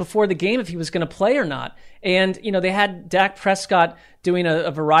 shortly before the game if he was going to play or not. And, they had Dak Prescott doing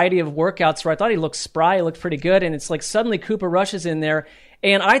a variety of workouts where I thought he looked spry, he looked pretty good, and it's like suddenly Cooper Rush is in there.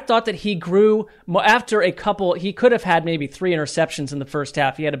 And I thought that he grew after a couple. He could have had maybe 3 interceptions in the first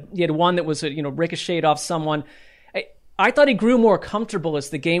half. He had one that was ricocheted off someone. I thought he grew more comfortable as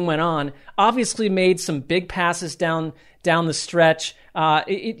the game went on. Obviously made some big passes down the stretch.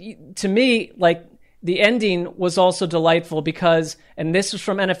 To me, like, the ending was also delightful because, and this was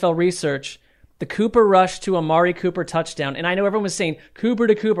from NFL Research, the Cooper rush to Amari Cooper touchdown. And I know everyone was saying Cooper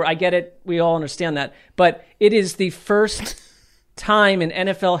to Cooper. I get it. We all understand that. But it is the first time in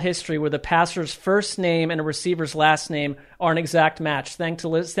NFL history where the passer's first name and a receiver's last name are an exact match. Thank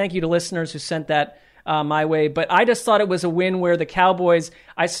you to listeners who sent that my way. But I just thought it was a win where the Cowboys,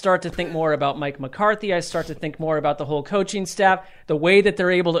 I start to think more about Mike McCarthy. I start to think more about the whole coaching staff, the way that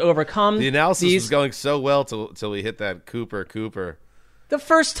they're able to overcome. The analysis was going so well till we hit that Cooper. The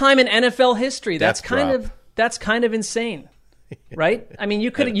first time in NFL history. That's kind of insane. Right? I mean, you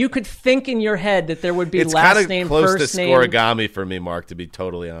could think in your head that there would be last name, first name. It's kind of close to scoregami for me, Mark, to be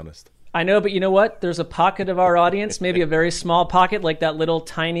totally honest. I know, but you know what? There's a pocket of our audience, maybe a very small pocket, like that little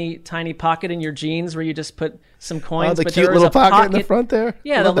tiny pocket in your jeans where you just put some coins. Oh, the cute little pocket in the front there?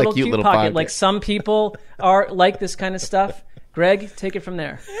 Yeah, the little cute pocket. Like some people are like this kind of stuff. Greg, take it from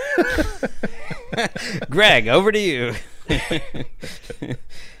there. Greg, over to you.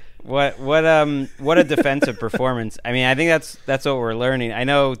 What a defensive performance. I mean, I think that's what we're learning. I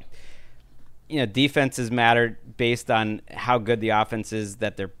know, defenses matter based on how good the offense is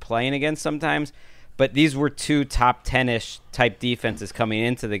that they're playing against sometimes, but these were two top 10-ish type defenses coming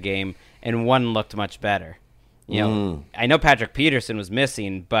into the game, and one looked much better. I know Patrick Peterson was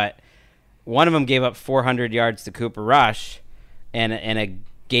missing, but one of them gave up 400 yards to Cooper Rush and a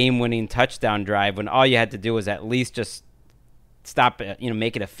game-winning touchdown drive when all you had to do was at least just stop it,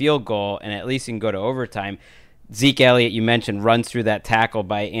 make it a field goal, and at least you can go to overtime. Zeke Elliott, you mentioned, runs through that tackle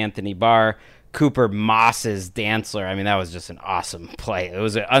by Anthony Barr. Cooper mosses Dantzler. I mean, that was just an awesome play. It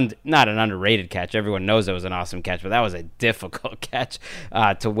was not an underrated catch. Everyone knows it was an awesome catch, but that was a difficult catch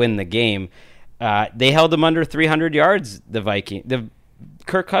to win the game. They held him under 300 yards, the Vikings.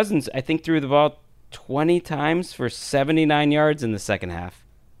 Kirk Cousins, I think, threw the ball 20 times for 79 yards in the second half.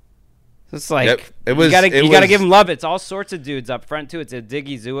 It's like, you got to give him love. It's all sorts of dudes up front, too. It's a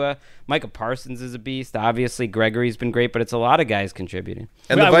Diggy Zua. Micah Parsons is a beast. Obviously, Gregory's been great, but it's a lot of guys contributing.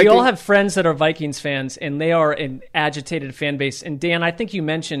 And we all have friends that are Vikings fans, and they are an agitated fan base. And, Dan, I think you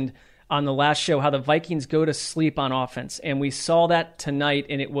mentioned on the last show how the Vikings go to sleep on offense, and we saw that tonight,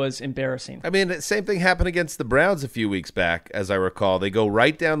 and it was embarrassing. I mean, the same thing happened against the Browns a few weeks back, as I recall. They go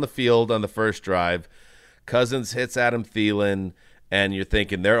right down the field on the first drive. Cousins hits Adam Thielen. And you're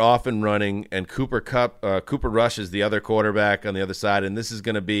thinking they're off and running, and Cooper Rush is the other quarterback on the other side, and this is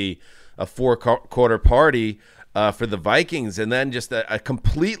going to be a four-quarter party for the Vikings. And then just a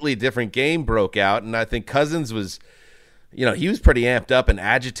completely different game broke out, and I think Cousins was, he was pretty amped up and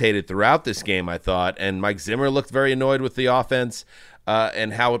agitated throughout this game, I thought. And Mike Zimmer looked very annoyed with the offense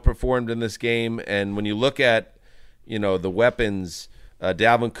and how it performed in this game. And when you look at, the weapons,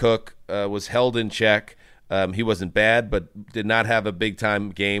 Dalvin Cook was held in check. He wasn't bad, but did not have a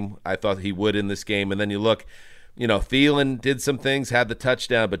big-time game. I thought he would in this game. And then you look, Thielen did some things, had the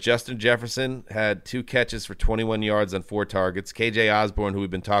touchdown, but Justin Jefferson had 2 catches for 21 yards on 4 targets. KJ Osborne, who we've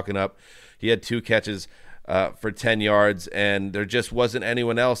been talking up, he had 2 catches for 10 yards, and there just wasn't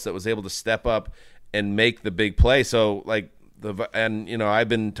anyone else that was able to step up and make the big play. So, I've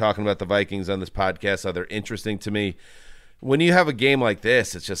been talking about the Vikings on this podcast, how they're interesting to me. When you have a game like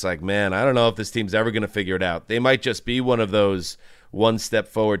this, it's just like, man, I don't know if this team's ever going to figure it out. They might just be one of those 1 step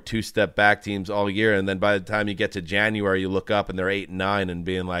forward, 2 step back teams all year, and then by the time you get to January, you look up and they're 8-9 and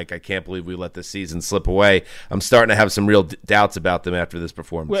being like, I can't believe we let this season slip away. I'm starting to have some real doubts about them after this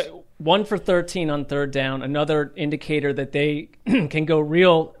performance. 1 for 13 on third down, another indicator that they can go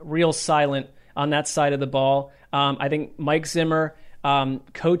real silent on that side of the ball. I think Mike Zimmer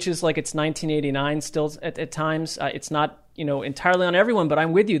coaches like it's 1989 still at times. It's not entirely on everyone, but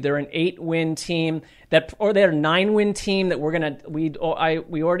I'm with you. They're an 8-win team they're a 9-win team that we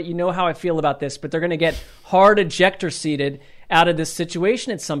already how I feel about this, but they're gonna get hard ejector seated out of this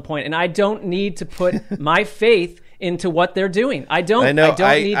situation at some point, and I don't need to put my faith into what they're doing. I know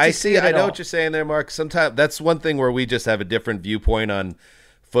what you're saying there, Mark. Sometimes that's one thing where we just have a different viewpoint on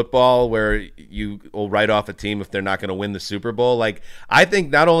football, where you will write off a team if they're not going to win the Super Bowl. Like, I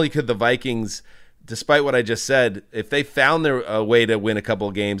think not only could the Vikings, despite what I just said, if they found their way to win a couple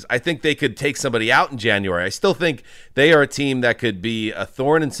of games, I think they could take somebody out in January. I still think they are a team that could be a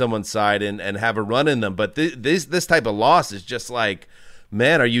thorn in someone's side and have a run in them. But this type of loss is just like,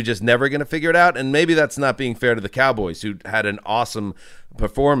 man, are you just never going to figure it out? And maybe that's not being fair to the Cowboys, who had an awesome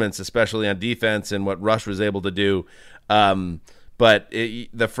performance, especially on defense and what Rush was able to do. But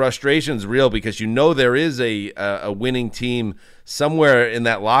the frustration's real, because there is a winning team somewhere in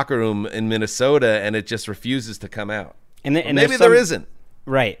that locker room in Minnesota, and it just refuses to come out. And maybe there isn't.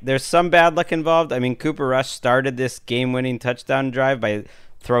 Right. There's some bad luck involved. I mean, Cooper Rush started this game-winning touchdown drive by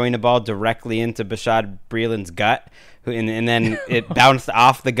throwing a ball directly into Bashaud Breeland's gut, and then it bounced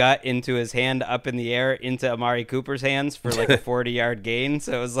off the gut into his hand up in the air into Amari Cooper's hands for like a 40-yard gain.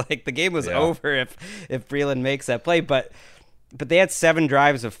 So it was like the game was over if Breeland makes that play. But they had 7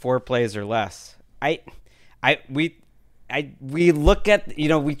 drives of 4 plays or less. We look at,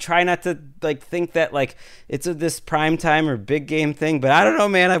 we try not to like think that like it's this prime time or big game thing, but I don't know,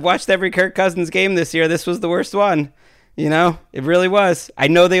 man. I've watched every Kirk Cousins game this year. This was the worst one. It really was. I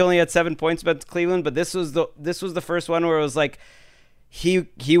know they only had 7 points against Cleveland, but this was the first one where it was like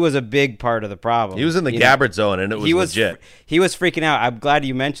he was a big part of the problem. He was in the Gabbard zone, and it was legit. He was freaking out. I'm glad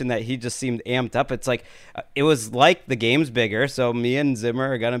you mentioned that. He just seemed amped up. It's like it was like the game's bigger, so me and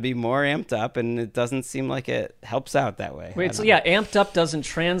Zimmer are gonna be more amped up, and it doesn't seem like it helps out that way. Wait, so amped up doesn't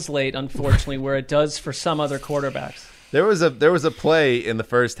translate, unfortunately, where it does for some other quarterbacks. There was a play in the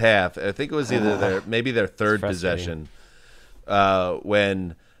first half. I think it was either their third possession.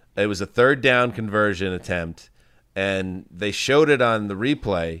 When it was a third down conversion attempt, and they showed it on the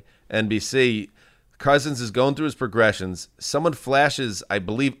replay, NBC. Cousins is going through his progressions. Someone flashes, I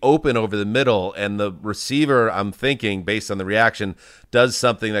believe, open over the middle, and the receiver, I'm thinking, based on the reaction, does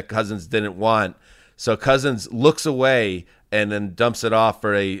something that Cousins didn't want. So Cousins looks away and then dumps it off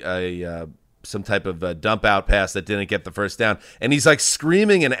for some type of dump out pass that didn't get the first down. And he's like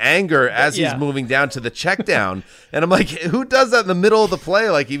screaming in anger as he's moving down to the check down. And I'm like, who does that in the middle of the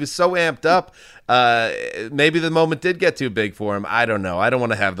play? Like, he was so amped up. Maybe the moment did get too big for him. I don't know. I don't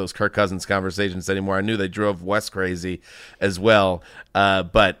want to have those Kirk Cousins conversations anymore. I knew they drove Wes crazy as well.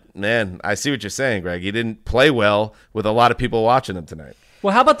 But man, I see what you're saying, Greg. He didn't play well with a lot of people watching him tonight.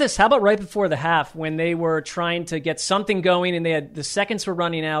 Well, how about this? How about right before the half when they were trying to get something going and the seconds were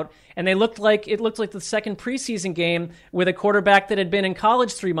running out, and it looked like the second preseason game with a quarterback that had been in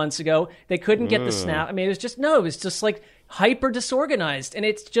college 3 months ago. They couldn't get the snap. I mean, it was just like hyper disorganized, and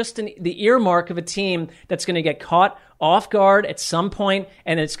it's just the earmark of a team that's going to get caught off guard at some point,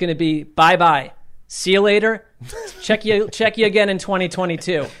 and it's going to be bye-bye. See you later. Check you again in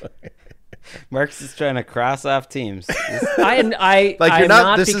 2022. Mark's is trying to cross off teams. This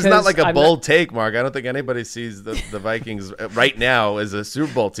is not like a bold take, Mark. I don't think anybody sees the Vikings right now as a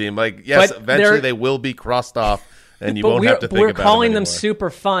Super Bowl team. Like, yes, eventually they will be crossed off, and you won't have to think about it. We're calling them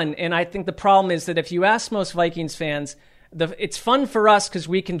super fun, and I think the problem is that if you ask most Vikings fans, it's fun for us because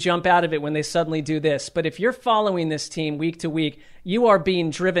we can jump out of it when they suddenly do this. But if you're following this team week to week, you are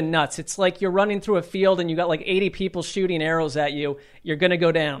being driven nuts. It's like you're running through a field and you got like 80 people shooting arrows at you. You're going to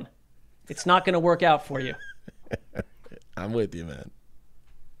go down. It's not going to work out for you. I'm with you, man.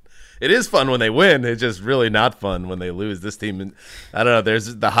 It is fun when they win. It's just really not fun when they lose. This team, I don't know.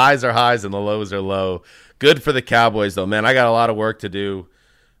 There's the highs are highs and the lows are low. Good for the Cowboys, though, man. I got a lot of work to do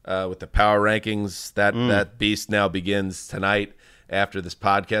with the power rankings. That beast now begins tonight after this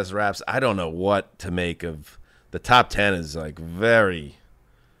podcast wraps. I don't know what to make of the top 10. Is like very,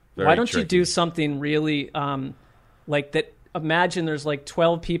 very Why don't tricky. you do something really like that? Imagine there's like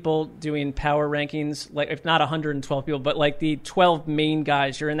 12 people doing power rankings, like if not 112 people, but like the 12 main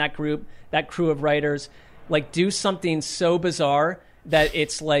guys. You're in that group, that crew of writers. Like, do something so bizarre that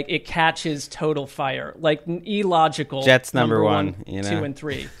it's like it catches total fire, like illogical. Jets number 1, you know? 2, and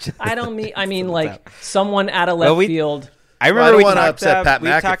 3. I mean like someone out of left field. I remember I don't want to upset Pat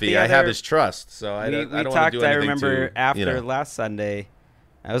McAfee. I have his trust, so I don't want to do anything. I remember after last Sunday,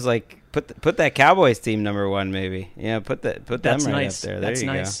 I was like, put that Cowboys team number 1, maybe. Yeah, put them right up there. That's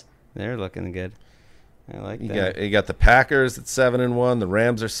nice. Go. They're looking good. I like that. You got the Packers at 7-1. The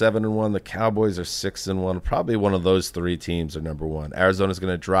Rams are 7-1. The Cowboys are 6-1. Probably one of those 3 teams are number 1. Arizona's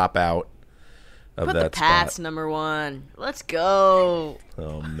going to drop out of put that the Pats spot. number 1. Let's go.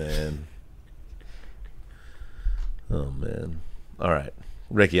 Oh man. All right,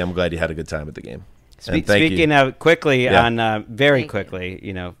 Ricky. I'm glad you had a good time at the game. Speaking of quickly very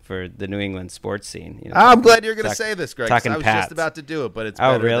quickly, for the New England sports scene. I'm glad you're going to say this, Greg. I was Pats. just about to do it, but it's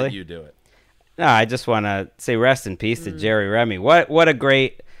better that you do it. No, I just want to say rest in peace to Jerry Remy. What a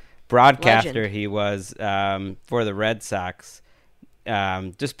great broadcaster he was for the Red Sox.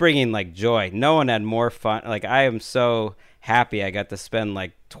 Just bringing like joy. No one had more fun. Like, I am so happy I got to spend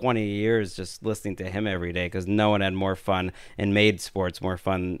like 20 years just listening to him every day, because no one had more fun and made sports more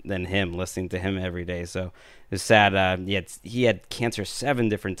fun than him, listening to him every day. So it was sad. He had cancer 7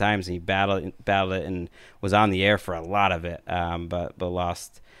 different times, and he battled it and was on the air for a lot of it, but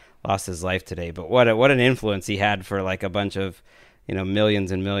lost his life today. But what an influence he had for like a bunch of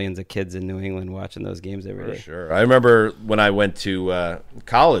millions and millions of kids in New England watching those games every day. For sure. I remember when I went to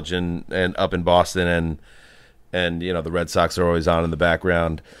college and up in Boston, and and the Red Sox are always on in the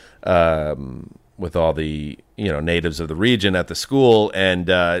background with all the natives of the region at the school, and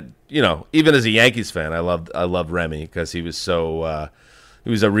even as a Yankees fan, I loved Remy because he was so he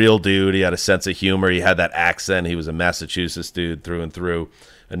was a real dude. He had a sense of humor. He had that accent. He was a Massachusetts dude through and through,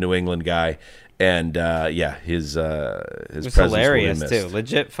 a New England guy. And his presence hilarious will be missed. too,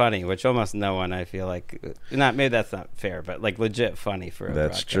 legit funny, which almost no one, I feel like, maybe that's not fair, but like legit funny for a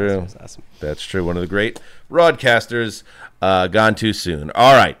That's broadcaster. true. Awesome. That's true. One of the great broadcasters, gone too soon.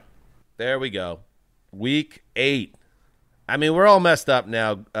 All right, there we go. Week 8. I mean, we're all messed up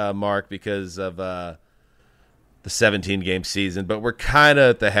now, Mark, because of the 17-game season, but we're kind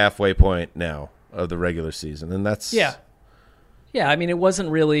of at the halfway point now of the regular season, and that's Yeah, I mean, it wasn't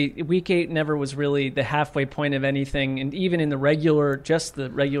really – Week 8 never was really the halfway point of anything, and even in the regular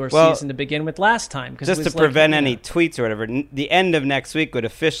season to begin with last time. Just to prevent any tweets or whatever, the end of next week would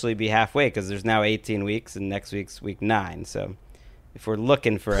officially be halfway because there's now 18 weeks, and next week's week 9. So if we're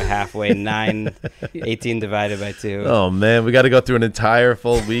looking for a halfway, 18 divided by 2. Oh, man, we got to go through an entire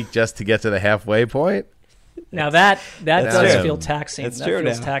full week just to get to the halfway point? Now that does feel taxing. That's that true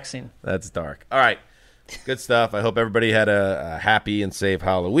feels now. taxing. That's dark. All right. Good stuff. I hope everybody had a happy and safe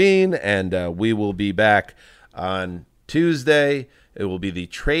Halloween, and we will be back on Tuesday. It will be the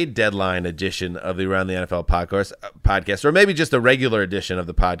trade deadline edition of the Around the NFL podcast, or maybe just a regular edition of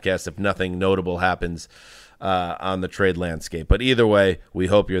the podcast if nothing notable happens on the trade landscape. But either way, we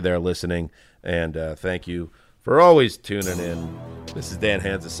hope you're there listening, and thank you for always tuning in. This is Dan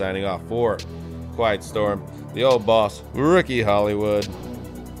Hansa signing off for Quiet Storm, the old boss, Ricky Hollywood.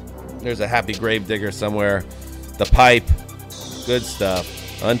 There's a happy gravedigger somewhere. The pipe. Good stuff.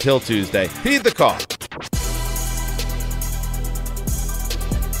 Until Tuesday. Heed the call.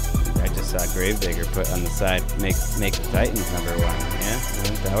 I just saw Gravedigger put on the side, make the Titans #1. Yeah,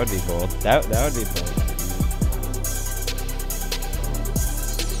 that would be bold. That would be bold.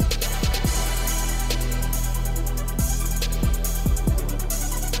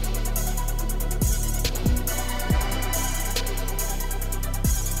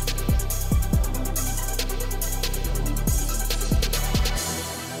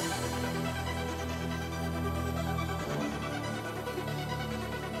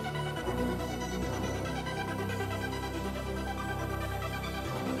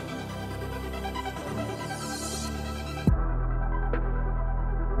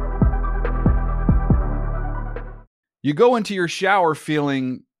 You go into your shower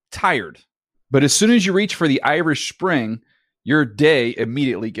feeling tired, but as soon as you reach for the Irish Spring, your day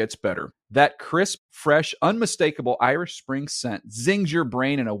immediately gets better. That crisp, fresh, unmistakable Irish Spring scent zings your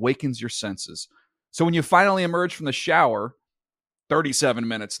brain and awakens your senses. So when you finally emerge from the shower 37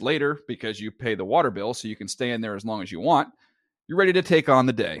 minutes later, because you pay the water bill so you can stay in there as long as you want, you're ready to take on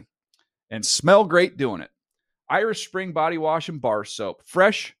the day and smell great doing it. Irish Spring Body Wash and Bar Soap.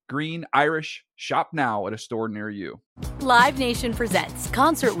 Fresh, green, Irish. Shop now at a store near you. Live Nation presents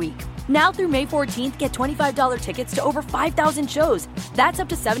Concert Week. Now through May 14th, get $25 tickets to over 5,000 shows. That's up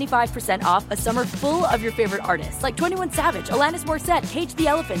to 75% off a summer full of your favorite artists like 21 Savage, Alanis Morissette, Cage the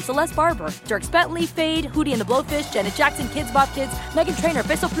Elephant, Celeste Barber, Dierks Bentley, Fade, Hootie and the Blowfish, Janet Jackson, Kids Bop Kids, Meghan Trainor,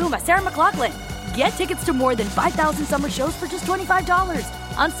 Peso Pluma, Sarah McLachlan. Get tickets to more than 5,000 summer shows for just $25.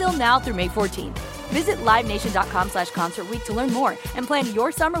 Until now through May 14th. Visit LiveNation.com/Concert Week to learn more and plan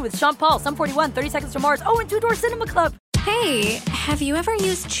your summer with Sean Paul, Sum 41, 30 Seconds to Mars, and Two Door Cinema Club. Hey, have you ever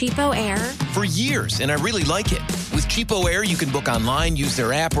used Cheapo Air? For years, and I really like it. With Cheapo Air, you can book online, use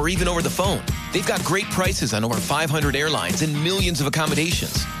their app, or even over the phone. They've got great prices on over 500 airlines and millions of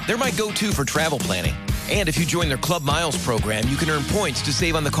accommodations. They're my go-to for travel planning. And if you join their Club Miles program, you can earn points to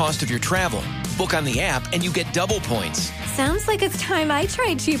save on the cost of your travel. Book on the app and you get double points. Sounds like it's time I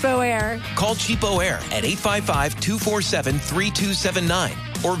tried Cheapo Air. Call Cheapo Air at 855-247-3279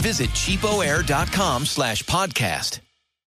 or visit cheapoair.com/podcast.